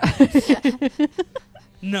 8 times.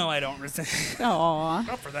 No, I don't resent. Aww.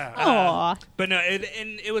 Not for that. Aww. But no,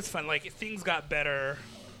 it was fun. Like, things got better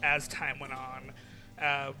as time went on.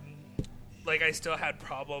 Like, I still had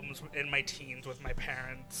problems in my teens with my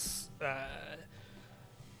parents.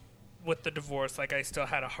 With the divorce, like, I still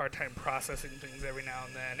had a hard time processing things every now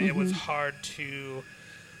and then. It was hard to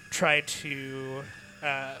try to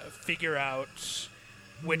figure out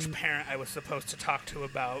which parent I was supposed to talk to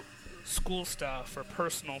about school stuff or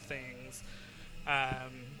personal things.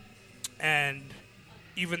 And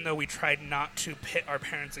even though we tried not to pit our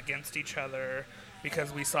parents against each other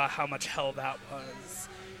because we saw how much hell that was,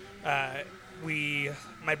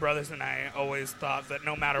 my brothers and I always thought that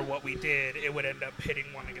no matter what we did, it would end up pitting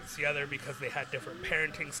one against the other because they had different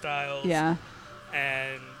parenting styles. Yeah.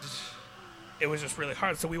 And it was just really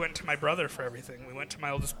hard. So we went to my brother for everything. We went to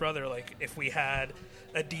my oldest brother. Like, if we had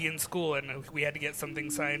a D in school and we had to get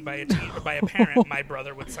something signed by a parent, my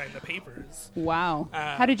brother would sign the papers. Wow.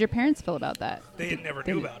 How did your parents feel about that? They never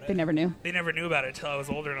knew about it. They never knew? They never knew about it until I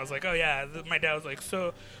was older, and I was like, oh, yeah. My dad was like,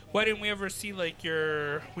 so why didn't we ever see, like,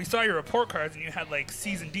 we saw your report cards, and you had, like,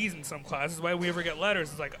 C's and D's in some classes. Why did we ever get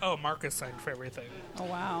letters? It's like, oh, Marcus signed for everything. Oh,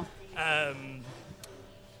 wow.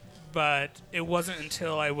 But it wasn't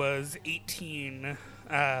until I was 18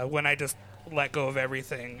 when I just let go of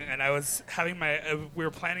everything. And I was having we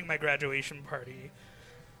were planning my graduation party.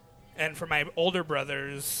 And for my older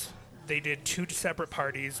brothers, they did 2 separate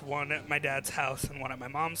parties, one at my dad's house and one at my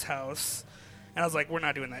mom's house. And I was like, we're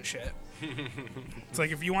not doing that shit. It's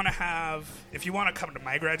like, if you want to come to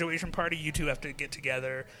my graduation party, you two have to get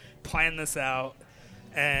together, plan this out,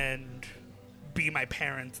 and be my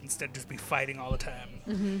parents instead of just be fighting all the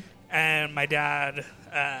time. And my dad,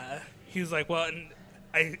 he was like, well, and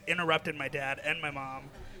I interrupted my dad and my mom,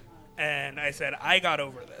 and I said, I got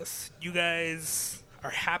over this. You guys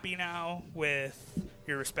are happy now with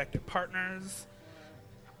your respective partners.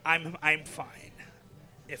 I'm fine.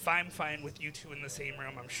 If I'm fine with you two in the same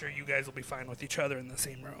room, I'm sure you guys will be fine with each other in the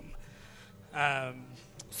same room.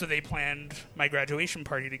 So they planned my graduation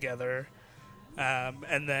party together.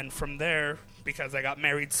 And then from there, because I got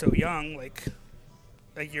married so young, like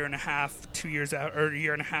a year and a half, 2 years out, or a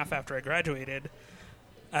year and a half after I graduated,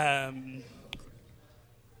 by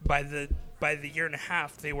the year and a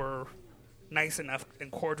half, they were nice enough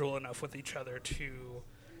and cordial enough with each other to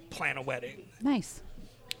plan a wedding. Nice.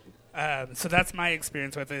 So that's my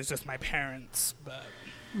experience with it. It's just my parents, but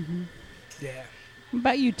yeah. What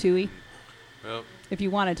about you, Tui? Well, if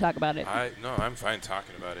you want to talk about it. No, I'm fine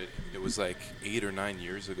talking about it. It was like 8 or 9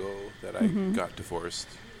 years ago that I got divorced.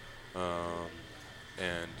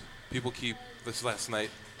 And people this last night,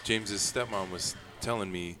 James's stepmom was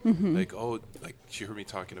telling me, like, she heard me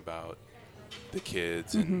talking about the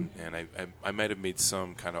kids, and I might have made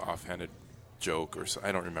some kind of offhanded joke, or so,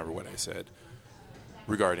 I don't remember what I said,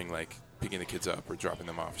 regarding, like, picking the kids up or dropping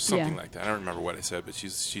them off, or something like that. I don't remember what I said, but she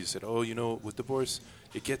said, oh, with divorce,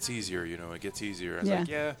 it gets easier, it gets easier. I was like,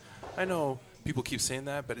 yeah, I know. People keep saying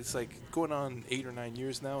that, but it's like going on 8 or 9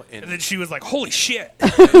 years now. And then she was like, holy shit.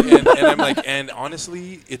 and I'm like, and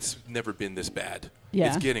honestly, it's never been this bad. Yeah.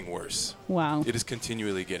 It's getting worse. Wow. It is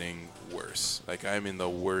continually getting worse. Like, I'm in the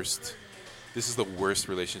worst. This is the worst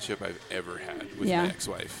relationship I've ever had with my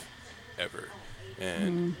ex-wife, ever.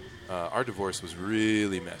 And our divorce was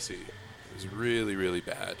really messy. It was really, really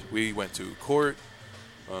bad. We went to court.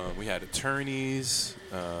 We had attorneys.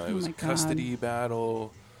 It was a custody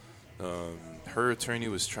battle. Her attorney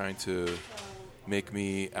was trying to make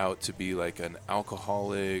me out to be like an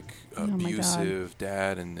alcoholic, abusive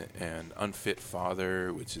dad and unfit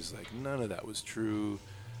father, which is like, none of that was true.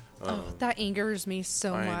 That angers me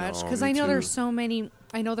so much, because I know there's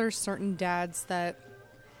there's certain dads that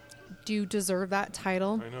do deserve that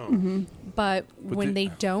title. I know. But when they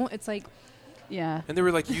don't, it's like, yeah. And they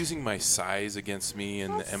were like using my size against me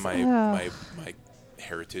and my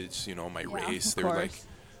heritage, my race. They were like,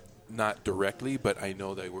 not directly, but I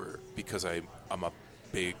know they were, because I'm a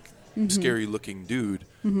big, scary-looking dude,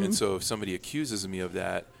 and so if somebody accuses me of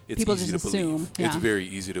that, it's People easy just to assume. believe. Yeah. It's very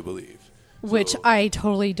easy to believe. which I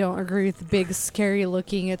totally don't agree with. Big, scary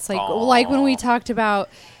looking. It's like when we talked about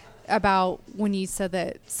when you said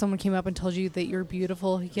that someone came up and told you that you're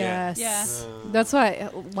beautiful. Yes. Yeah. That's why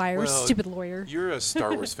liar, stupid lawyer. You're a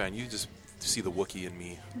Star Wars fan. You just see the Wookiee in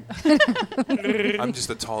me. I'm just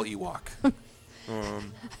a tall Ewok.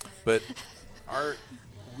 But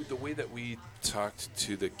the way that we talked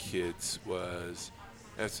to the kids was,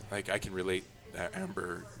 that's like, I can relate,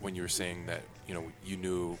 Amber, when you were saying that, you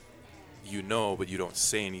knew you know, but you don't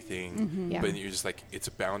say anything. Mm-hmm. Yeah. But you're just like, it's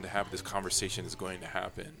bound to happen. This conversation is going to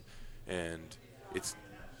happen, and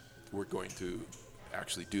we're going to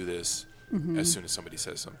actually do this as soon as somebody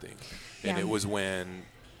says something. And Yeah. it was when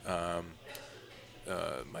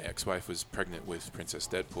my ex-wife was pregnant with Princess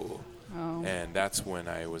Deadpool, and that's when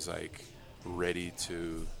I was like ready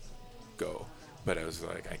to go. But I was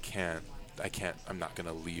like, I can't. I'm not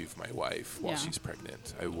gonna leave my wife while she's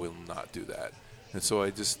pregnant. I will not do that. And so I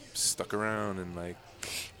just stuck around and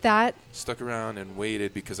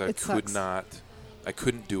waited because I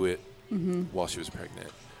couldn't do it while she was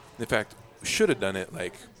pregnant. In fact, should have done it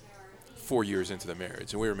like 4 years into the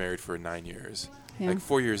marriage, and we were married for 9 years. Yeah. Like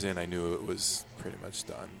 4 years in, I knew it was pretty much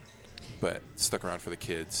done, but stuck around for the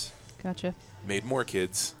kids. Gotcha. Made more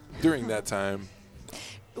kids during that time.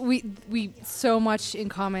 We so much in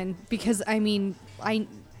common because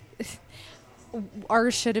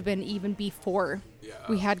ours should have been even before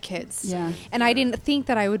we had kids. Yeah. And I didn't think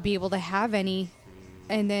that I would be able to have any.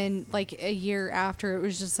 And then like a year after, it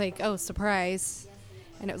was just like, oh, surprise.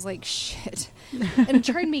 And it was like, shit. And I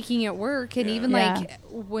tried making it work. And even like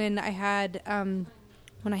when I had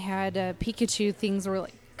Pikachu, things were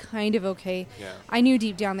like kind of okay. Yeah. I knew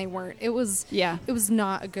deep down they weren't. It was Yeah. It was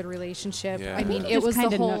not a good relationship. Yeah. I mean, You it just was the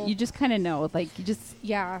kinda whole. know, you just kind of know, like you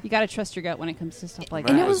got to trust your gut when it comes to stuff like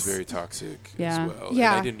Mine that. was very toxic Yeah. as well.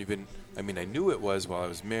 Yeah. And I knew it was while I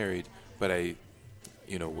was married, but I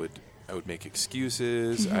would make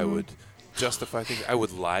excuses. I would justify things. I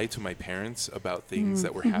would lie to my parents about things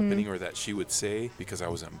that were happening or that she would say because I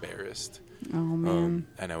was embarrassed. Oh man.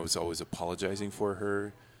 And I was always apologizing for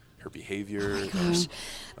her behavior. Gosh,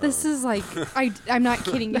 this is like I'm not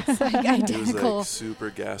kidding. It's like It was identical. like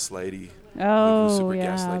super gaslighty. Oh super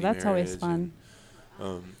yeah, gaslighty that's always marriage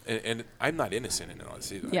fun. And I'm not innocent in it,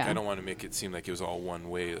 honestly. Like, Yeah. I don't want to make it seem like it was all one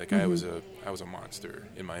way. Like I was a monster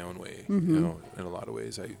in my own way. Mm-hmm. You know, in a lot of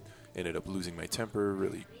ways, I ended up losing my temper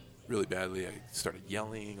really, really badly. I started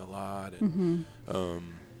yelling a lot, and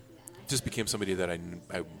just became somebody that I'm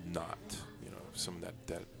not. You know, someone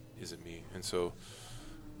that isn't me. And so,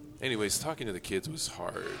 anyways, talking to the kids was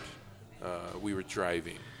hard. We were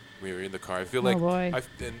driving. We were in the car. I feel like boy.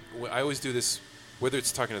 I always do this, whether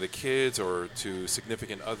it's talking to the kids or to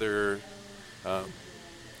significant other.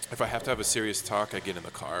 If I have to have a serious talk, I get in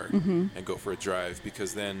the car and go for a drive,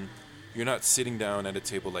 because then you're not sitting down at a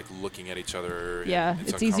table like looking at each other. Yeah, and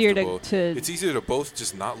it's easier to It's easier to both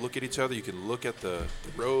just not look at each other. You can look at the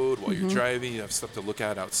road while you're driving. You have stuff to look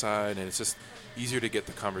at outside, and it's just easier to get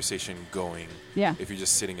the conversation going. Yeah. If you're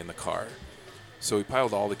just sitting in the car. So we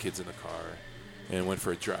piled all the kids in the car and went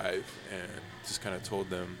for a drive, and just kind of told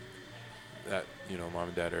them that, you know, mom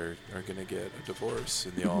and dad are going to get a divorce,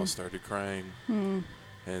 and they all started crying, and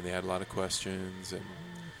they had a lot of questions.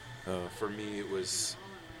 And for me, it was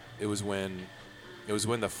when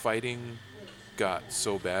the fighting got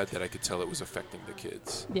so bad that I could tell it was affecting the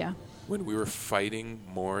kids. Yeah. When we were fighting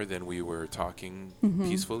more than we were talking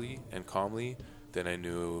peacefully and calmly, then I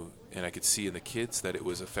knew, and I could see in the kids that it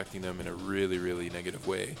was affecting them in a really, really negative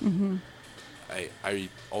way. I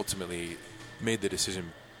ultimately made the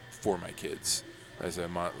decision for my kids, as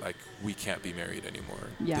I'm like, we can't be married anymore.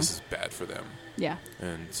 Yeah. This is bad for them. Yeah.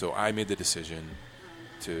 And so I made the decision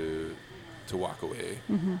to walk away,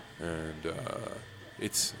 and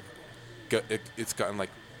it's gotten like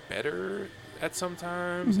better at some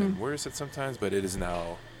times and worse at some times, but it has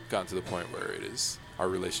now gotten to the point where our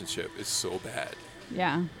relationship is so bad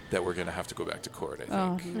that we're gonna have to go back to court,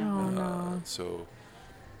 I think. No. So,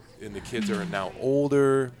 and the kids are now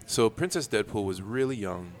older. So Princess Deadpool was really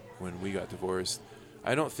young when we got divorced.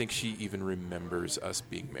 I don't think she even remembers us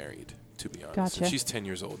being married, to be honest. Gotcha. And she's 10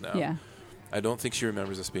 years old now. Yeah. I don't think she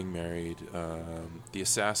remembers us being married. The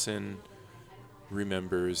assassin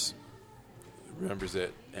remembers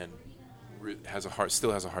it and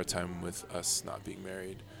still has a hard time with us not being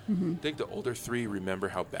married. I think the older three remember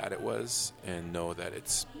how bad it was and know that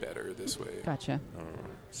it's better this way. Gotcha.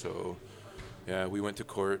 So, yeah, we went to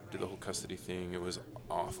court, did the whole custody thing. It was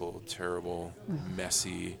awful, terrible,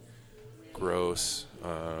 messy, gross.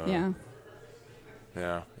 Yeah.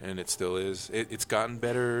 Yeah, and it still is. It's gotten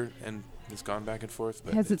better, and it's gone back and forth.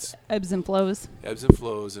 But It has its ebbs and flows. Ebbs and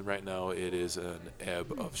flows, and right now it is an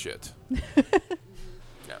ebb of shit. Yeah.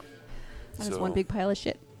 That is one big pile of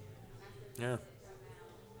shit. Yeah.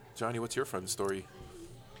 Johnny, what's your fun story?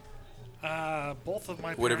 Both of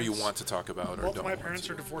my Whatever parents, you want to talk about, or both don't of my want parents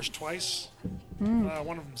to. are divorced twice.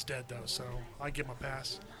 One of them's dead though, so I give them a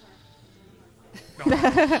pass. No,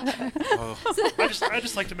 I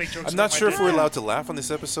just like to make jokes. I'm not about my sure if dead we're dad. allowed to laugh on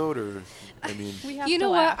this episode, or I mean, You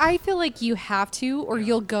know what? I feel like you have to, or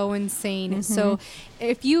you'll go insane. So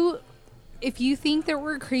if you if you think that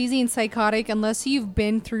we're crazy and psychotic, unless you've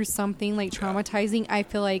been through something like traumatizing, I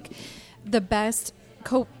feel like the best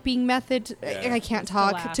coping method, I can't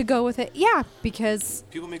talk, to go with it. Yeah, because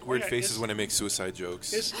people make weird faces when I make suicide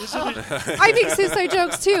jokes. I make suicide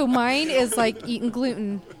jokes too. Mine is like eating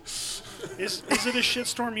gluten. Is it a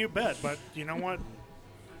shitstorm? You bet. But you know what?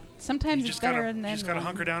 Sometimes it's better than you just gotta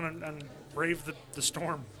hunker down and brave the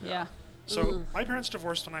storm. Yeah. So my parents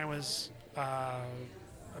divorced when I was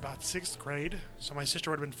about 6th grade. So my sister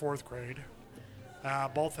would have been 4th grade.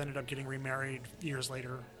 Both ended up getting remarried years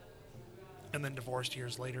later, and then divorced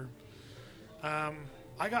years later.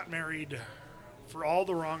 I got married for all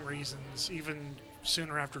the wrong reasons, even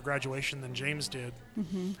sooner after graduation than James did.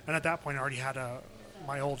 Mm-hmm. And at that point, I already had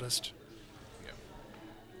my oldest.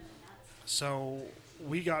 So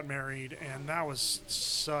we got married, and that was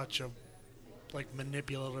such a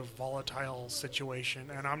manipulative, volatile situation.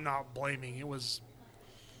 And I'm not blaming. It was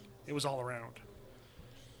all around.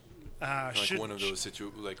 One of those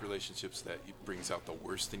relationships that brings out the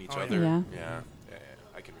worst in each Oh, other. yeah.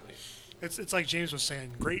 I can relate. It's like James was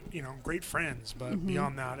saying, great friends, but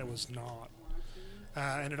beyond that, it was not.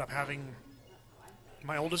 Ended up having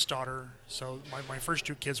my oldest daughter. So my first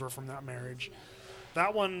 2 kids were from that marriage.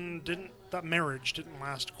 That marriage didn't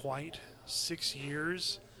last quite 6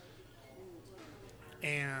 years.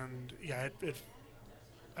 And yeah, it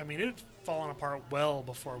had fallen apart well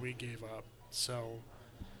before we gave up. So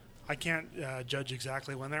I can't judge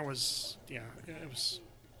exactly when there was. Yeah, it was.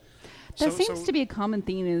 That seems to be a common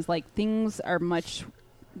theme. Is like things are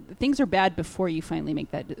bad before you finally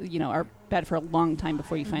make that. Are bad for a long time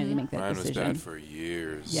before you finally make that Mine decision. was bad for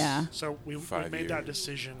years. Yeah. So we made that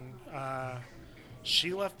decision.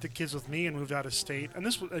 She left the kids with me and moved out of state, and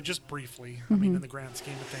this was just briefly. I mean, in the grand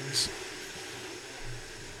scheme of things.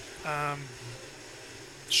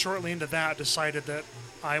 Shortly into that, decided that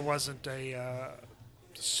I wasn't a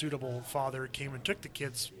suitable father. Came and took the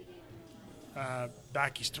kids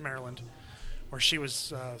back east to Maryland, where she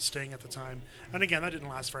was staying at the time. And again, that didn't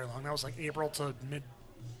last very long. That was like April to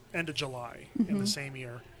end of July in the same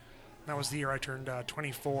year. That was the year I turned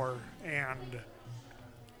 24, and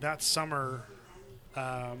that summer,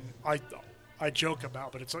 I joke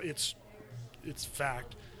about, but it's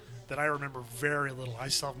fact that I remember very little. I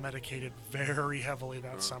self-medicated very heavily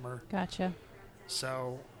that summer. Gotcha.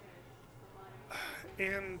 So,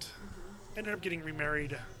 and ended up getting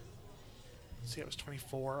remarried. I was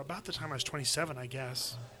 24. About the time I was 27, I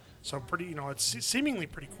guess. So pretty, it's seemingly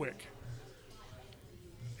pretty quick.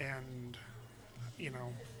 And,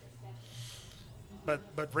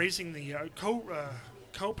 but raising the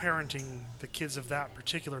co-parenting the kids of that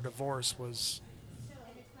particular divorce was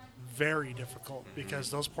very difficult because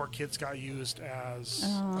those poor kids got used as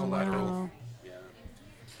collateral. Wow.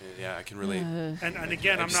 Yeah, I can relate. And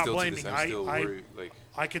again, I'm not blaming. Worried,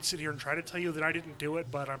 I could sit here and try to tell you that I didn't do it,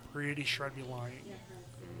 but I'm pretty sure I'd be lying.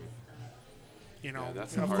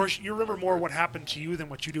 Of course, you remember more what happened to you than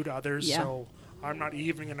what you do to others. Yeah. So I'm not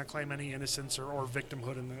even going to claim any innocence or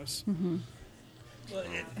victimhood in this. Mm-hmm. Well,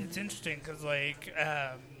 it's interesting because, my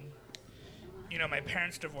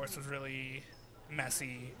parents' divorce was really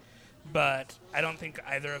messy, but I don't think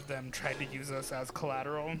either of them tried to use us as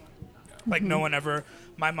collateral. Like, no one ever.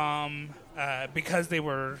 My mom, because they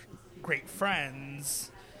were great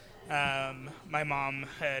friends, my mom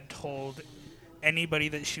had told anybody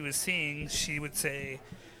that she was seeing, she would say,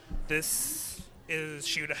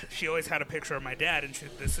 she always had a picture of my dad, and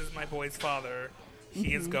this is my boy's father.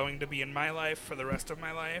 He is going to be in my life for the rest of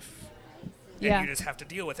my life. And you just have to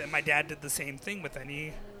deal with it. My dad did the same thing with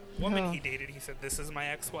any woman he dated. He said, this is my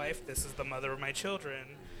ex-wife, this is the mother of my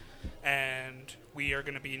children, and we are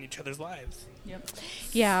going to be in each other's lives. Yep.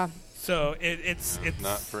 Yeah. So it's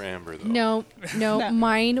not for Amber, though. No,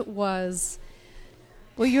 mine was...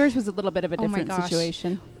 Well, yours was a little bit of a Oh my different gosh.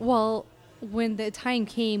 situation. Well, when the time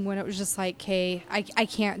came when it was just like, okay, I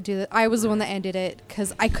can't do it. I was the one that ended it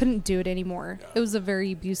because I couldn't do it anymore. Yeah. It was a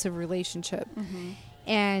very abusive relationship.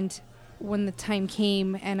 And when the time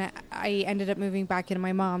came and I ended up moving back into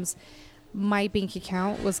my mom's, my bank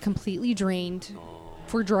account was completely drained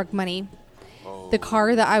for drug money. The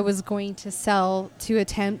car that I was going to sell to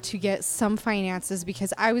attempt to get some finances,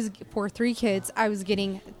 because for 3 kids, I was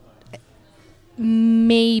getting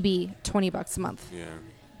maybe $20 a month. Yeah.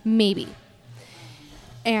 Maybe.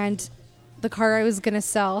 And the car I was going to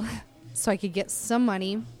sell so I could get some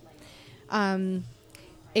money,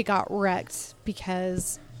 it got wrecked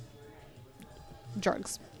because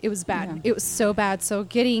drugs. It was bad. Yeah. It was so bad. So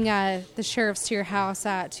getting the sheriffs to your house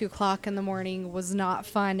at 2:00 in the morning was not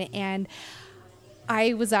fun. And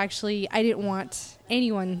I didn't want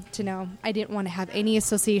anyone to know. I didn't want to have any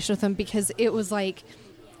association with him because it was like,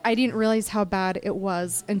 I didn't realize how bad it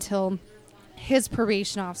was until his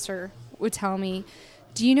probation officer would tell me,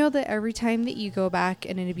 do you know that every time that you go back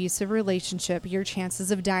in an abusive relationship, your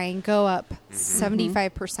chances of dying go up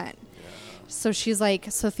 75%. So she's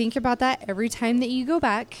like, so think about that. Every time that you go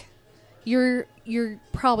back, you're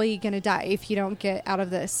probably going to die if you don't get out of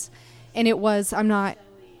this. And it was, I'm not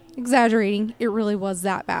exaggerating, it really was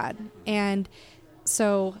that bad. And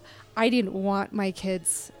so I didn't want my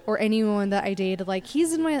kids or anyone that I dated, like,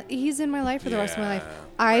 he's in my life for the rest of my life.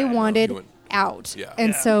 I wanted out. Yeah.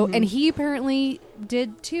 And so, and he apparently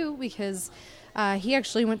did too, because he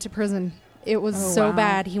actually went to prison. It was so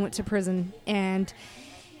bad. He went to prison, and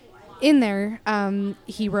in there,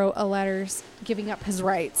 he wrote a letter giving up his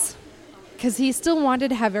rights because he still wanted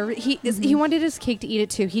to have he wanted his cake to eat it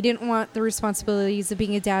too. He didn't want the responsibilities of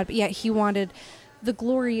being a dad, but yet he wanted the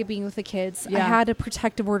glory of being with the kids. I had a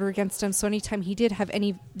protective order against him, so anytime he did have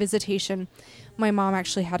any visitation, my mom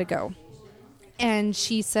actually had to go. And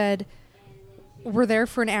she said, we're there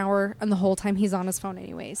for an hour, and the whole time he's on his phone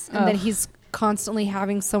anyways. And then he's constantly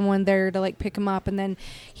having someone there to, like, pick him up. And then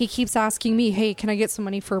he keeps asking me, hey, can I get some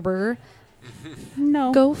money for a burger?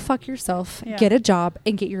 No. Go fuck yourself. Yeah. Get a job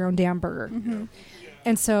and get your own damn burger. Mm-hmm.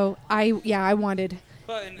 And so I wanted...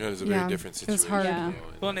 But in, It was a very different situation. It was hard. Yeah.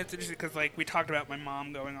 well, and it's interesting because, like, we talked about my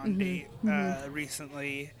mom going on date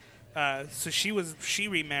recently. So she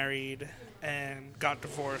remarried and got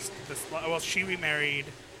divorced. She remarried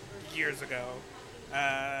years ago.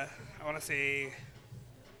 I want to say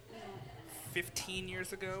 15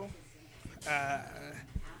 years ago,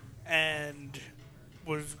 and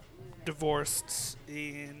was divorced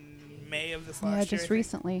in May of this last year. Yeah, just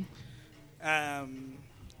recently. And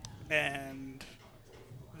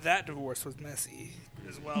that divorce was messy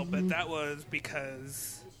as well, but that was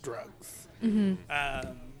because drugs.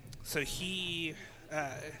 So he,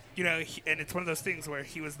 and it's one of those things where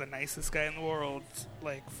he was the nicest guy in the world,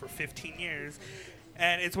 like, for 15 years.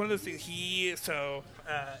 And it's one of those things,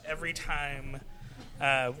 every time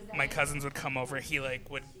my cousins would come over, he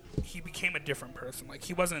became a different person. Like,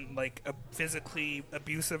 he wasn't, like, physically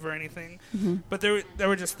abusive or anything, but there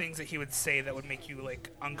were just things that he would say that would make you, like,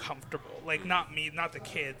 uncomfortable. Like, not me, not the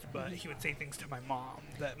kids, but he would say things to my mom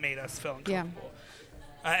that made us feel uncomfortable.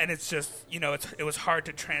 And it's just, it was hard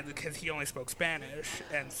to translate because he only spoke Spanish,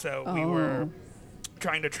 and so we were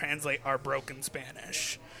trying to translate our broken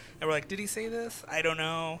Spanish. And we're like, did he say this? I don't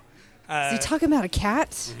know. Is he talking about a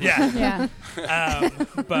cat? Yeah.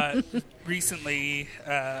 But recently,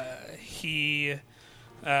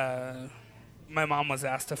 my mom was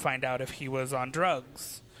asked to find out if he was on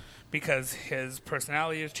drugs because his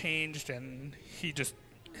personality has changed and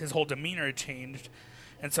his whole demeanor had changed.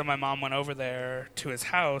 And so my mom went over there to his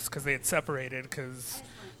house because they had separated because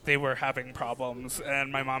they were having problems.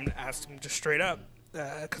 And my mom asked him just straight up,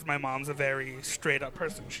 because my mom's a very straight up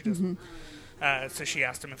person. She just so she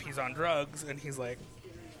asked him if he's on drugs, and he's like,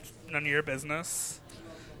 none of your business.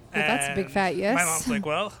 Well, that's a big fat yes. My mom's like,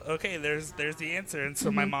 well, okay, there's the answer. And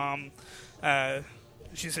so my mom,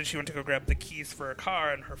 she said she went to go grab the keys for her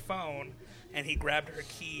car and her phone, and he grabbed her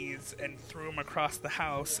keys and threw them across the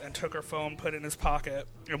house and took her phone, put it in his pocket,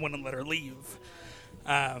 and wouldn't let her leave.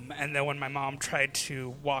 And then when my mom tried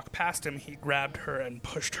to walk past him, he grabbed her and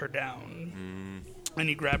pushed her down. And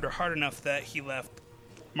he grabbed her hard enough that he left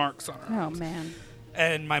marks on her arms. Man.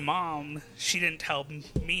 And my mom, she didn't tell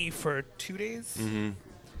me for 2 days.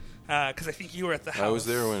 Because I think you were at the house. I was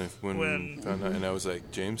there when found out, and I was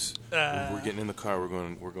like, James, we're getting in the car.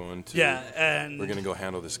 We're going to. Yeah, and we're gonna go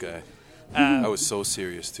handle this guy. I was so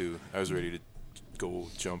serious too. I was ready to go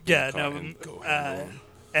jump in the car and go handle him.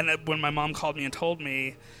 And when my mom called me and told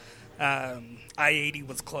me I-80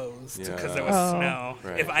 was closed because there was snow.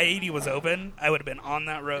 Right. If I-80 was open, I would have been on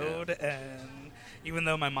that road, and even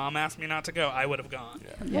though my mom asked me not to go, I would have gone.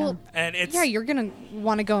 Well, and it's you're gonna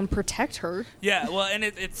want to go and protect her. Yeah, well, and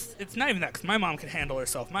it's not even that because my mom can handle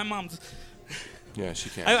herself. My mom's. Yeah, she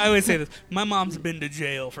can. I always say this. My mom's been to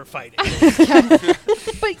jail for fighting.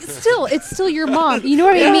 But still, it's still your mom. You know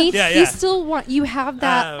what I mean? Yeah. You still you have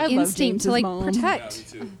that I love instinct to, like, James's mom.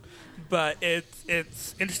 protect. Yeah, me too. But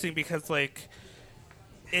it's interesting because, like,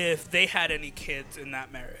 if they had any kids in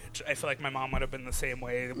that marriage, I feel like my mom would have been the same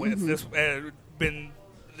way. If this been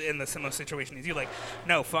in the similar situation as you, like,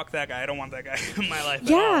 no, fuck that guy. I don't want that guy in my life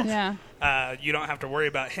at all. Yeah. You don't have to worry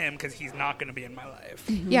about him because he's not going to be in my life.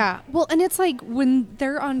 Yeah. Well, and it's like when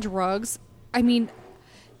they're on drugs, I mean,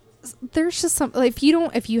 there's just some, like,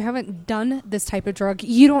 if you haven't done this type of drug,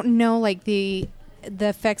 you don't know, like, the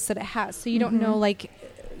effects that it has. So you don't know, like,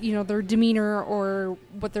 their demeanor or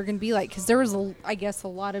what they're going to be like. Because there was, I guess, a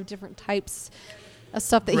lot of different types of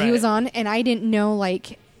stuff that he was on, and I didn't know,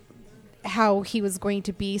 like, how he was going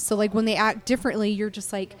to be. So, like, when they act differently, you're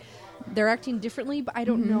just like, they're acting differently, but I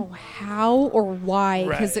don't know how or why,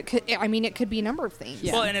 because it could be a number of things.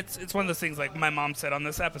 Well, and it's one of those things, like my mom said on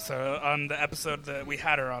the episode that we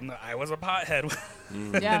had her on, that I was a pothead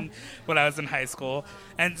when I was in high school.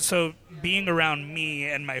 And so being around me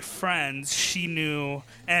and my friends, she knew,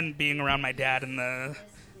 and being around my dad in the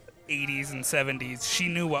 80s and 70s, she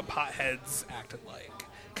knew what potheads acted like,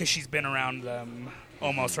 because she's been around them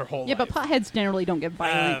almost her whole life. Yeah, but potheads generally don't get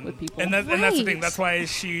violent with people. And that's the thing. That's why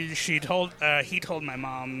he told my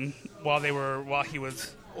mom while he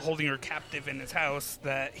was holding her captive in his house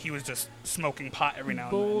that he was just smoking pot every now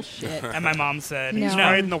and then. Bullshit. And my mom said, He's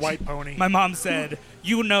riding the white pony. My mom said,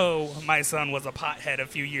 my son was a pothead a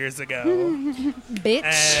few years ago. Bitch.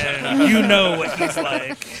 And you know what he's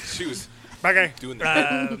like. She was doing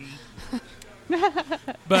that.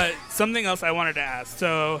 But something else I wanted to ask.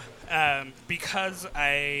 So, because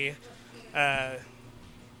I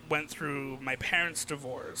went through my parents'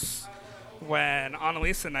 divorce, when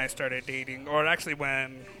Annalisa and I started dating, or actually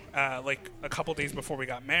when, like, a couple days before we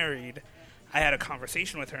got married, I had a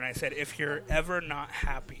conversation with her, and I said, if you're ever not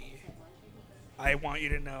happy, I want you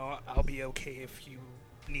to know I'll be okay if you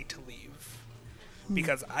need to leave.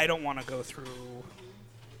 Because I don't want to go through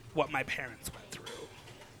what my parents went through.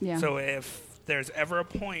 Yeah. So if there's ever a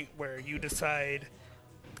point where you decide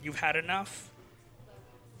you've had enough,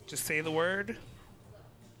 just say the word,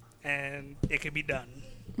 and it could be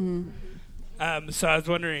done. So I was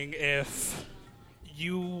wondering if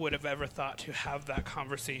you would have ever thought to have that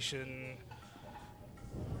conversation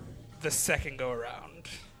the second go around.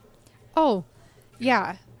 Oh,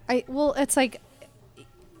 yeah. It's like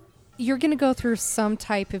you're going to go through some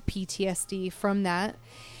type of PTSD from that.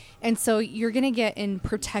 And so you're going to get in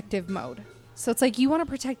protective mode. So it's like you want to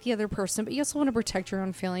protect the other person, but you also want to protect your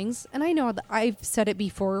own feelings. And I know that I've said it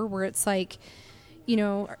before where it's like,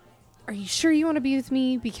 are you sure you want to be with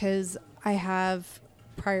me? Because I have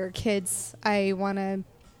prior kids. I want to,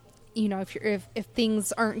 if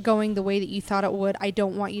things aren't going the way that you thought it would, I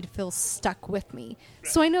don't want you to feel stuck with me.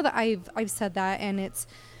 So I know that I've said that, and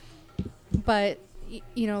but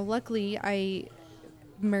luckily I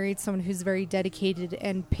married someone who's very dedicated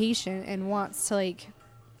and patient and wants to, like,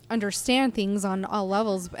 understand things on all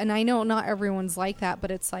levels. And I know not everyone's like that,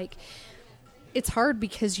 but it's like, it's hard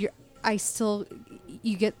because you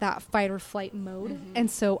get that fight or flight mode.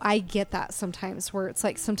 And so I get that sometimes where it's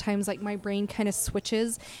like, sometimes like my brain kind of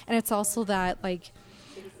switches, and it's also that, like,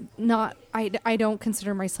 I don't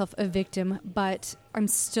consider myself a victim, but I'm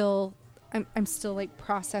still like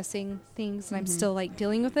processing things, and I'm still like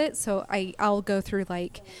dealing with it. So I'll go through,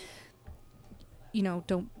 like,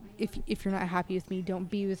 don't, if you're not happy with me, don't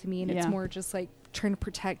be with me. And it's more just like trying to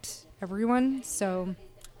protect everyone. So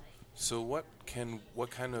what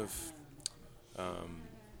kind of,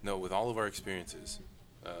 with all of our experiences,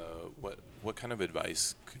 what kind of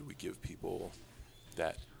advice could we give people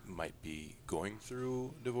that might be going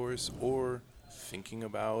through divorce or thinking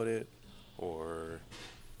about it or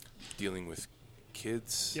dealing with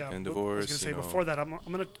kids and divorce? I was going to say, before that, I'm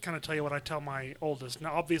going to kind of tell you what I tell my oldest.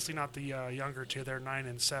 Now, obviously not the younger two. They're 9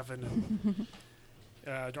 and 7,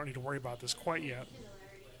 and don't need to worry about this quite yet.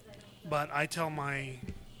 But I tell my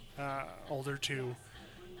older two,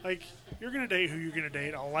 like, you're going to date who you're going to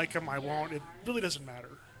date. I'll like them, I won't. It really doesn't matter.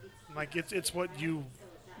 Like, it's what you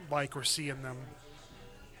like or see in them.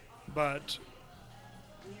 But,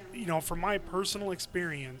 from my personal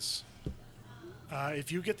experience,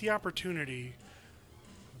 if you get the opportunity,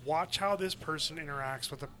 watch how this person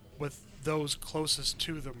interacts with those closest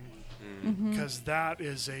to them, because that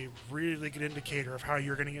is a really good indicator of how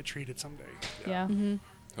you're going to get treated someday. Yeah.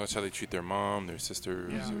 That's how they treat their mom, their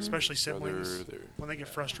sisters, their especially siblings, brother, when they get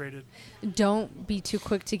frustrated. Don't be too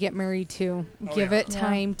quick to get married too. Give it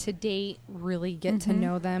time to date, really get to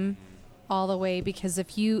know them all the way, because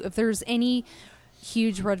if there's any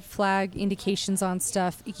huge red flag indications on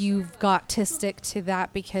stuff, you've got to stick to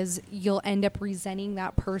that, because you'll end up resenting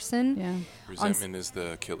that person. Yeah. Resentment is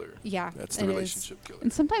the killer. Yeah. That's the relationship killer.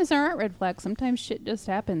 And sometimes there aren't red flags. Sometimes shit just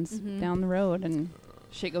happens down the road and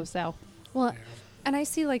shit goes south. Well, and I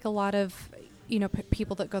see, like, a lot of,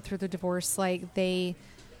 people that go through the divorce, like, they'll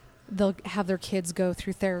have their kids go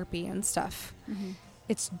through therapy and stuff.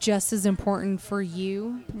 It's just as important for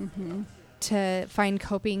you to find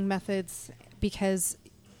coping methods, because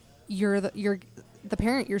you're the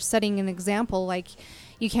parent. You're setting an example. Like,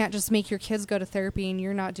 you can't just make your kids go to therapy and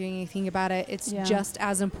you're not doing anything about it. It's just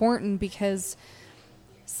as important, because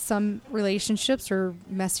some relationships are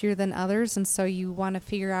messier than others, and so you want to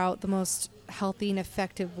figure out the most healthy and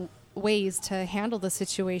effective ways to handle the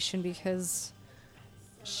situation, because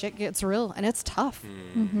shit gets real and it's tough.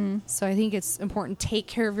 So I think it's important to take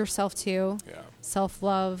care of yourself too. Yeah.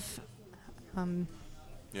 Self-love.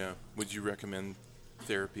 Yeah. Would you recommend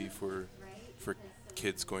therapy for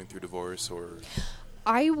kids going through divorce, or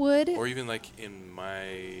I would. or even like in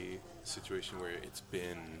my situation where it's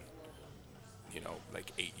been,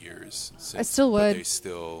 like 8 years since, I still but would. they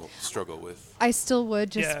still struggle with. I still would,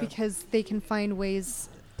 just Yeah. because they can find ways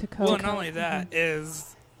To cope. Well, not only that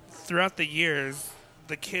is throughout the years,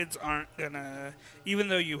 the kids aren't gonna. Even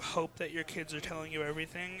though you hope that your kids are telling you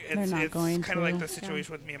everything, They're not going kind of like to. the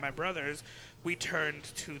situation with me and my brothers. We turned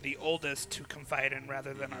to the oldest to confide in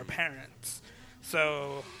rather than our parents.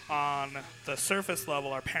 So on the surface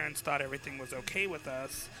level, our parents thought everything was okay with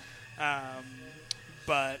us,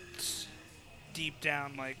 but deep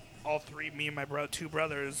down, like all three, me and my two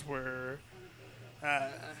brothers were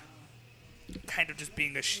kind of just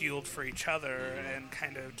being a shield for each other and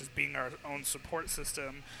kind of just being our own support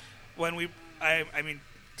system. When I mean,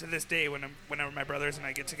 to this day, whenever my brothers and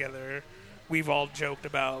I get together, we've all joked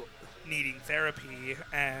about needing therapy,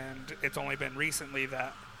 and it's only been recently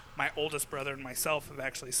that my oldest brother and myself have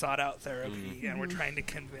actually sought out therapy, and we're trying to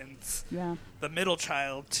convince the middle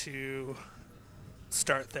child to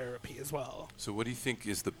start therapy as well. So what do you think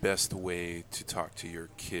is the best way to talk to your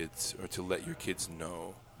kids, or to let your kids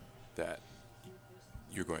know that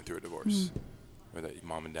you're going through a divorce, or that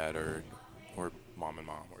mom and dad or mom and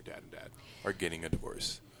mom, or dad and dad are getting a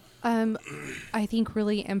divorce? I think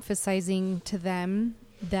really emphasizing to them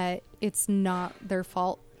that it's not their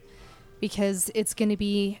fault, because it's going to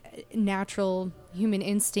be natural human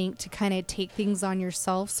instinct to kind of take things on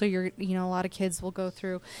yourself. So a lot of kids will go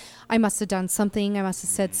through, I must have done something, I must have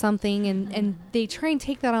said something, and they try and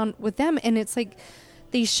take that on with them. And it's like,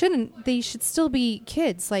 they should still be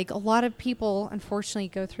kids. Like, a lot of people unfortunately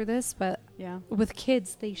go through this, but with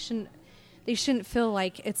kids, they shouldn't feel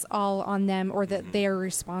like it's all on them, or that they are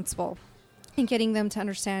responsible. And getting them to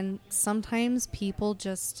understand sometimes people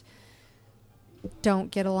just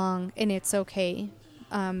don't get along, and it's okay.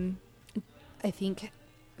 I think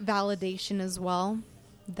validation as well,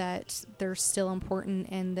 that they're still important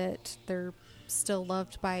and that they're still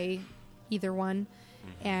loved by either one,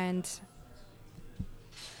 and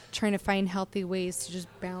trying to find healthy ways to just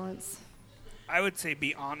balance. I would say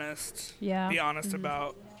be honest. Yeah. Be honest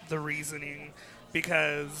about the reasoning,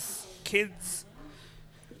 because kids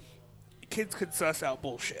could suss out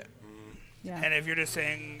bullshit. Yeah. And if you're just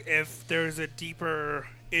saying, if there's a deeper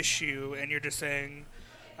issue and you're just saying,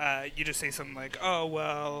 you just say something like, oh,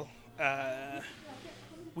 well,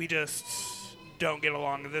 we just don't get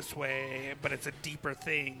along this way, but it's a deeper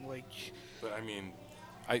thing. But I mean,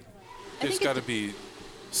 there's got to be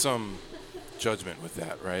some judgment with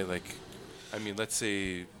that, right? Like, I mean, let's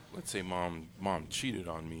say mom cheated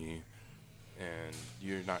on me, and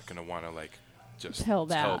you're not gonna want to just tell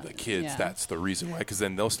the kids that's the reason why, because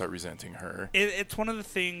then they'll start resenting her. It's one of the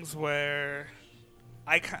things where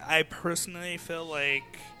I personally feel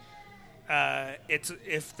like it's,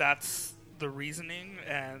 if that's the reasoning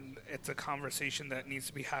and it's a conversation that needs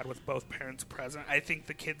to be had with both parents present, I think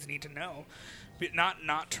the kids need to know, but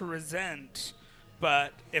not to resent,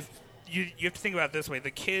 but if you have to think about it this way,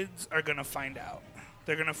 the kids are going to find out.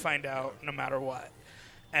 They're going to find out no matter what.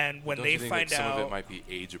 And when they find out, some of it might be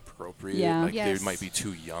age appropriate. Yeah. They might be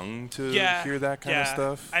too young to hear that kind of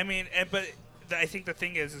stuff. I mean, but I think the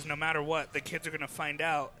thing is no matter what, the kids are going to find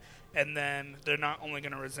out, and then they're not only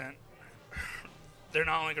going to resent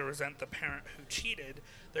the parent who cheated,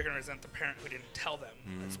 they're going to resent the parent who didn't tell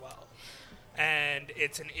them as well. And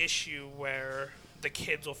it's an issue where the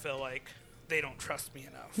kids will feel like they don't trust me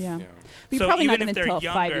enough. Yeah. Yeah. You're So probably not even going if to they're tell a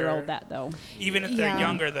younger- 5-year-old that, though. Even if they're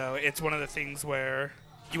younger, though, it's one of the things where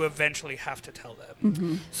you eventually have to tell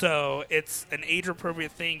them. So it's an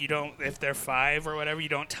age-appropriate thing. You don't, if they're 5 or whatever, you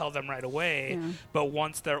don't tell them right away. Yeah. But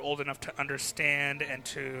once they're old enough to understand and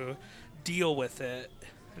to deal with it,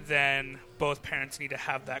 then both parents need to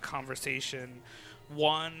have that conversation.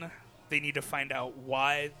 One, they need to find out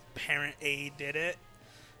why parent A did it,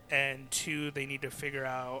 and 2, they need to figure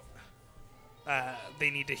out. They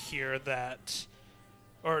need to hear that,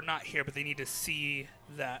 or not hear, but they need to see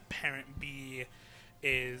that parent B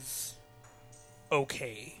is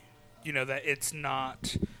okay. That it's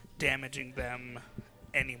not damaging them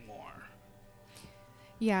anymore.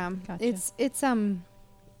 Yeah, Gotcha.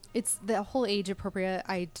 it's the whole age appropriate.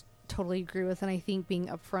 I totally agree with, and I think being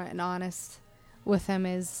upfront and honest with them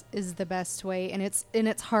is the best way. And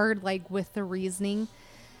it's hard, with the reasoning.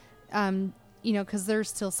 you know, because there's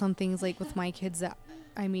still some things like with my kids that,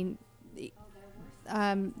 I mean,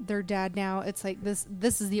 their dad now, it's like this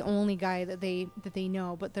is the only guy that they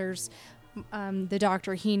know, but there's the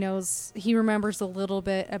doctor, he remembers a little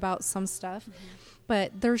bit about some stuff,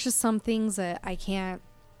 but there's just some things that I can't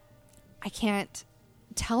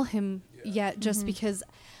tell him yet, just because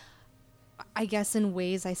I guess in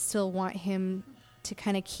ways I still want him to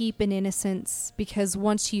kind of keep an innocence, because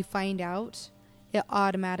once you find out, it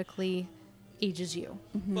automatically ages you,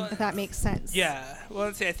 if that makes sense. Yeah.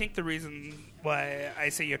 Well, see, I think the reason why I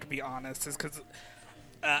say you have to be honest is because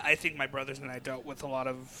I think my brothers and I dealt with a lot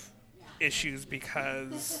of issues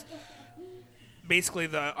because basically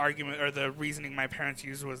the argument or the reasoning my parents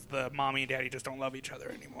used was the mommy and daddy just don't love each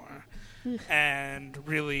other anymore. And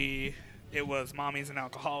really, it was mommy's an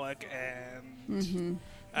alcoholic and...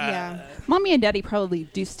 Mommy and daddy probably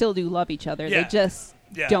still do love each other. They just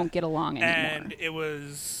don't get along anymore. And it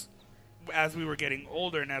was, as we were getting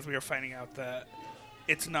older and as we were finding out that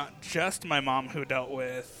it's not just my mom who dealt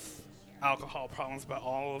with alcohol problems, but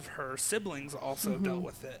all of her siblings also dealt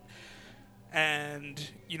with it. And,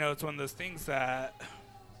 you know, it's one of those things that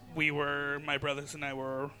my brothers and I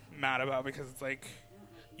were mad about, because it's like,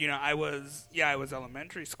 you know, I was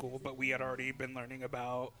elementary school, but we had already been learning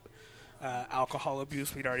about alcohol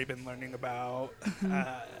abuse. We'd already been learning about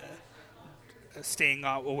staying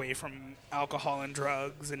away from alcohol and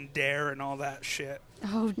drugs and DARE and all that shit.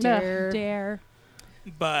 Oh, DARE. DARE.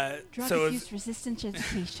 But Drug so abuse resistance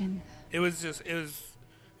education. It was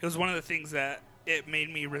one of the things that it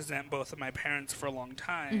made me resent both of my parents for a long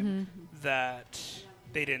time, that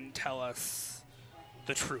they didn't tell us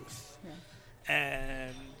the truth,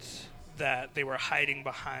 and that they were hiding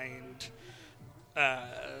behind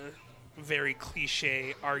very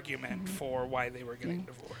cliche argument for why they were getting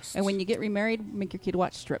divorced. And when you get remarried, make your kid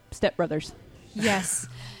watch Step Brothers. Yes,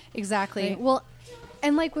 exactly. Right. Well,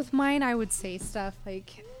 and like with mine, I would say stuff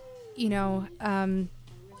like, you know,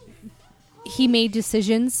 he made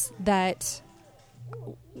decisions that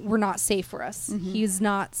were not safe for us. He's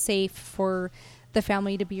not safe for the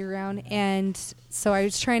family to be around. And so I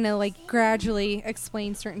was trying to like gradually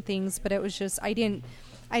explain certain things, but it was just, I didn't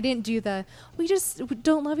do we just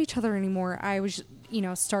don't love each other anymore. I was, you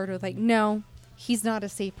know, started with like, no, he's not a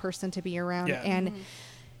safe person to be around. Yeah. And,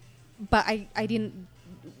 but I didn't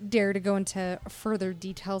dare to go into further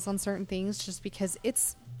details on certain things, just because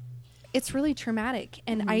it's really traumatic,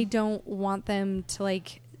 and I don't want them to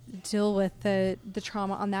like deal with the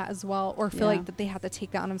trauma on that as well, or feel like that they have to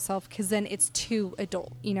take that on themselves, because then it's too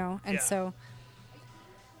adult, you know. And so,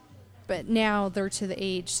 but now they're to the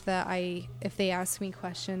age that if they ask me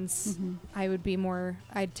questions, I would be more,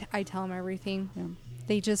 I tell them everything.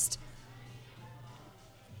 They just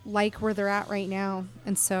like where they're at right now,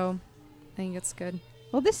 and so I think it's good.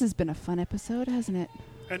 Well, this has been a fun episode, hasn't it?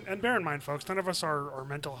 And bear in mind, folks, none of us are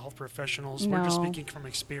mental health professionals. We're just speaking from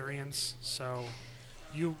experience. So,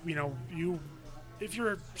 if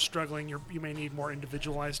you're struggling, you may need more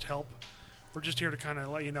individualized help. We're just here to kind of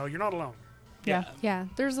let you know you're not alone. Yeah.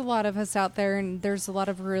 There's a lot of us out there, and there's a lot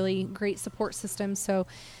of really great support systems. So,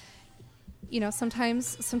 you know,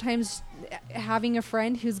 sometimes having a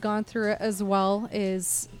friend who's gone through it as well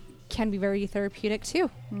can be very therapeutic too.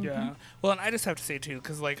 Yeah. Well, and I just have to say too,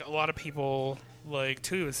 because like a lot of people, like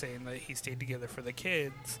Tui was saying that he stayed together for the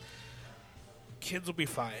kids. Kids will be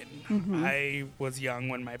fine. I was young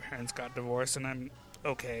when my parents got divorced, and I'm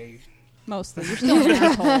okay. Mostly, you're still an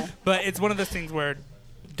asshole. But it's one of those things where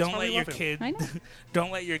don't let your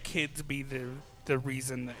kids be the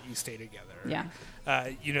reason that you stay together. Yeah.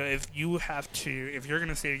 You know, if you're going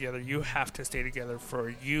to stay together, you have to stay together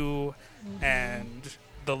for you and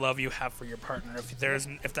the love you have for your partner.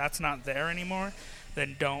 If that's not there anymore,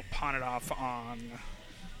 then don't pawn it off on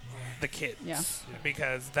the kids,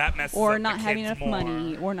 because that messes up or the not kids having enough more.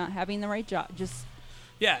 money, or not having the right job. Just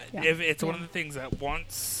if it's one of the things that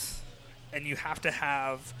once, and you have to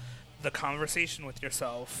have the conversation with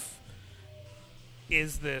yourself: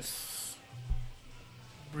 is this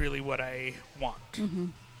really what I want?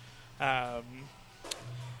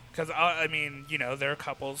 Because I mean, you know, there are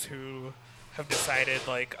couples who have decided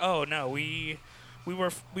like, oh no, we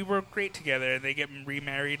were great together, and they get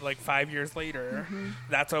remarried like 5 years later.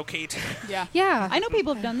 That's okay too. Yeah. I know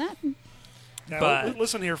people have done that. Now, But-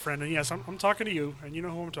 listen here, friend, and yes, I'm talking to you, and you know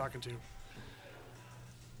who I'm talking to.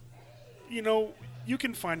 You know, you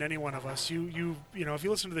can find any one of us. You know, if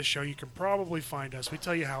you listen to this show, you can probably find us. We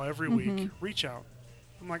tell you how every week. Reach out.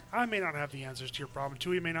 I'm like, I may not have the answers to your problem.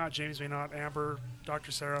 Tui may not, James may not, Amber,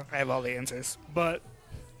 Dr. Sarah. I have all the answers. But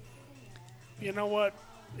you know what?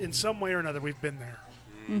 In some way or another, we've been there.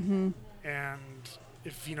 And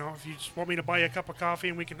if you just want me to buy you a cup of coffee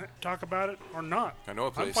and we can talk about it or not. I know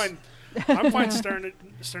a place. I'm fine staring at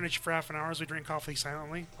you for half an hour as we drink coffee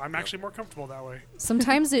silently. I'm actually more comfortable that way.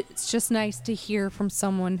 Sometimes it's just nice to hear from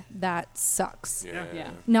someone that sucks.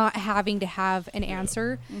 Yeah. Not having to have an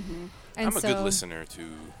answer. Mm-hmm. And I'm a so, good listener too.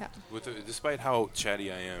 Yeah. Despite how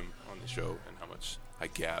chatty I am on the show and how much I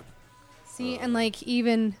gab. See, and like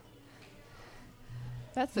even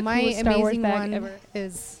That's the my coolest Star Wars amazing bag one ever.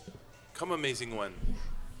 is Come amazing one.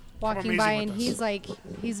 walking amazing by with and us.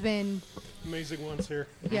 he's been Amazing ones here.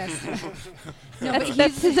 yes. No, but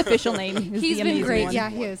That's his official name. Is he's the been amazing great. one. Yeah,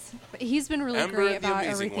 he is. But he's been really Amber, great the about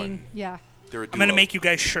amazing everything. one. Yeah. They're a I'm gonna duo. make you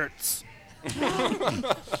guys shirts.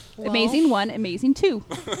 Amazing 1, amazing 2.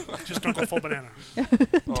 Just don't go full banana.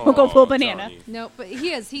 Don't go full banana. Johnny. No, but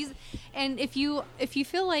he is. And if you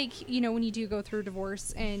feel like, when you do go through a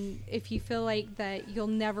divorce and if you feel like that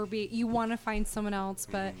you want to find someone else,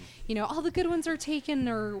 but all the good ones are taken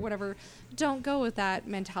or whatever, don't go with that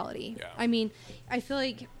mentality. Yeah. I mean, I feel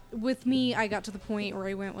like with me, I got to the point where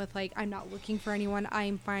I went with like, I'm not looking for anyone.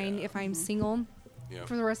 I'm fine if I'm single Yeah.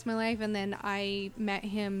 for the rest of my life. And then I met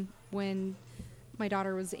him when my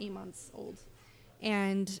daughter was 8 months old.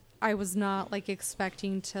 And I was not like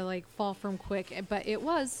expecting to like fall from quick, but it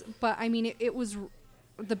was. But I mean, it was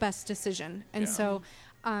the best decision. And so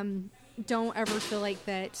don't ever feel like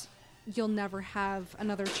that you'll never have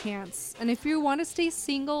another chance. And if you want to stay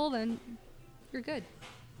single, then you're good.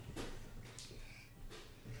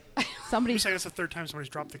 You're saying that's the third time somebody's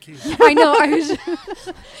dropped the keys. I know. I was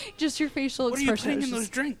just your facial What are you expression. putting in It's those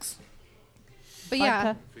just- drinks? But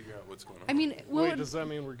yeah, Figure out what's going on. I mean, what Wait, would- does that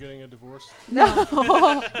mean we're getting a divorce? no,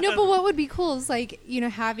 no. But what would be cool is like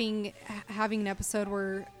having an episode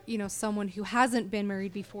where someone who hasn't been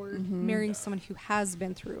married before marrying someone who has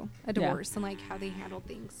been through a divorce and like how they handle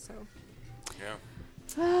things. So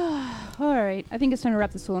Yeah. All right. I think it's time to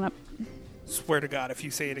wrap this one up. Swear to God, if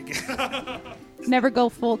you say it again. Never go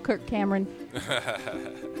full Kirk Cameron.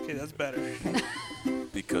 Okay, that's better.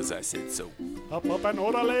 Because I said so. Up, and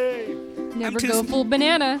orale. never too go sm- full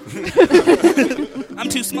banana. I'm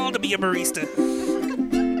too small to be a barista.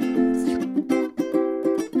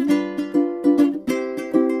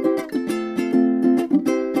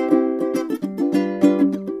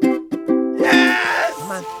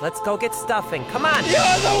 Come on, let's go get stuffing. Come on. You're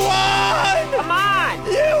the one! Come on.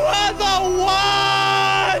 You are the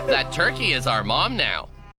one! That turkey is our mom now.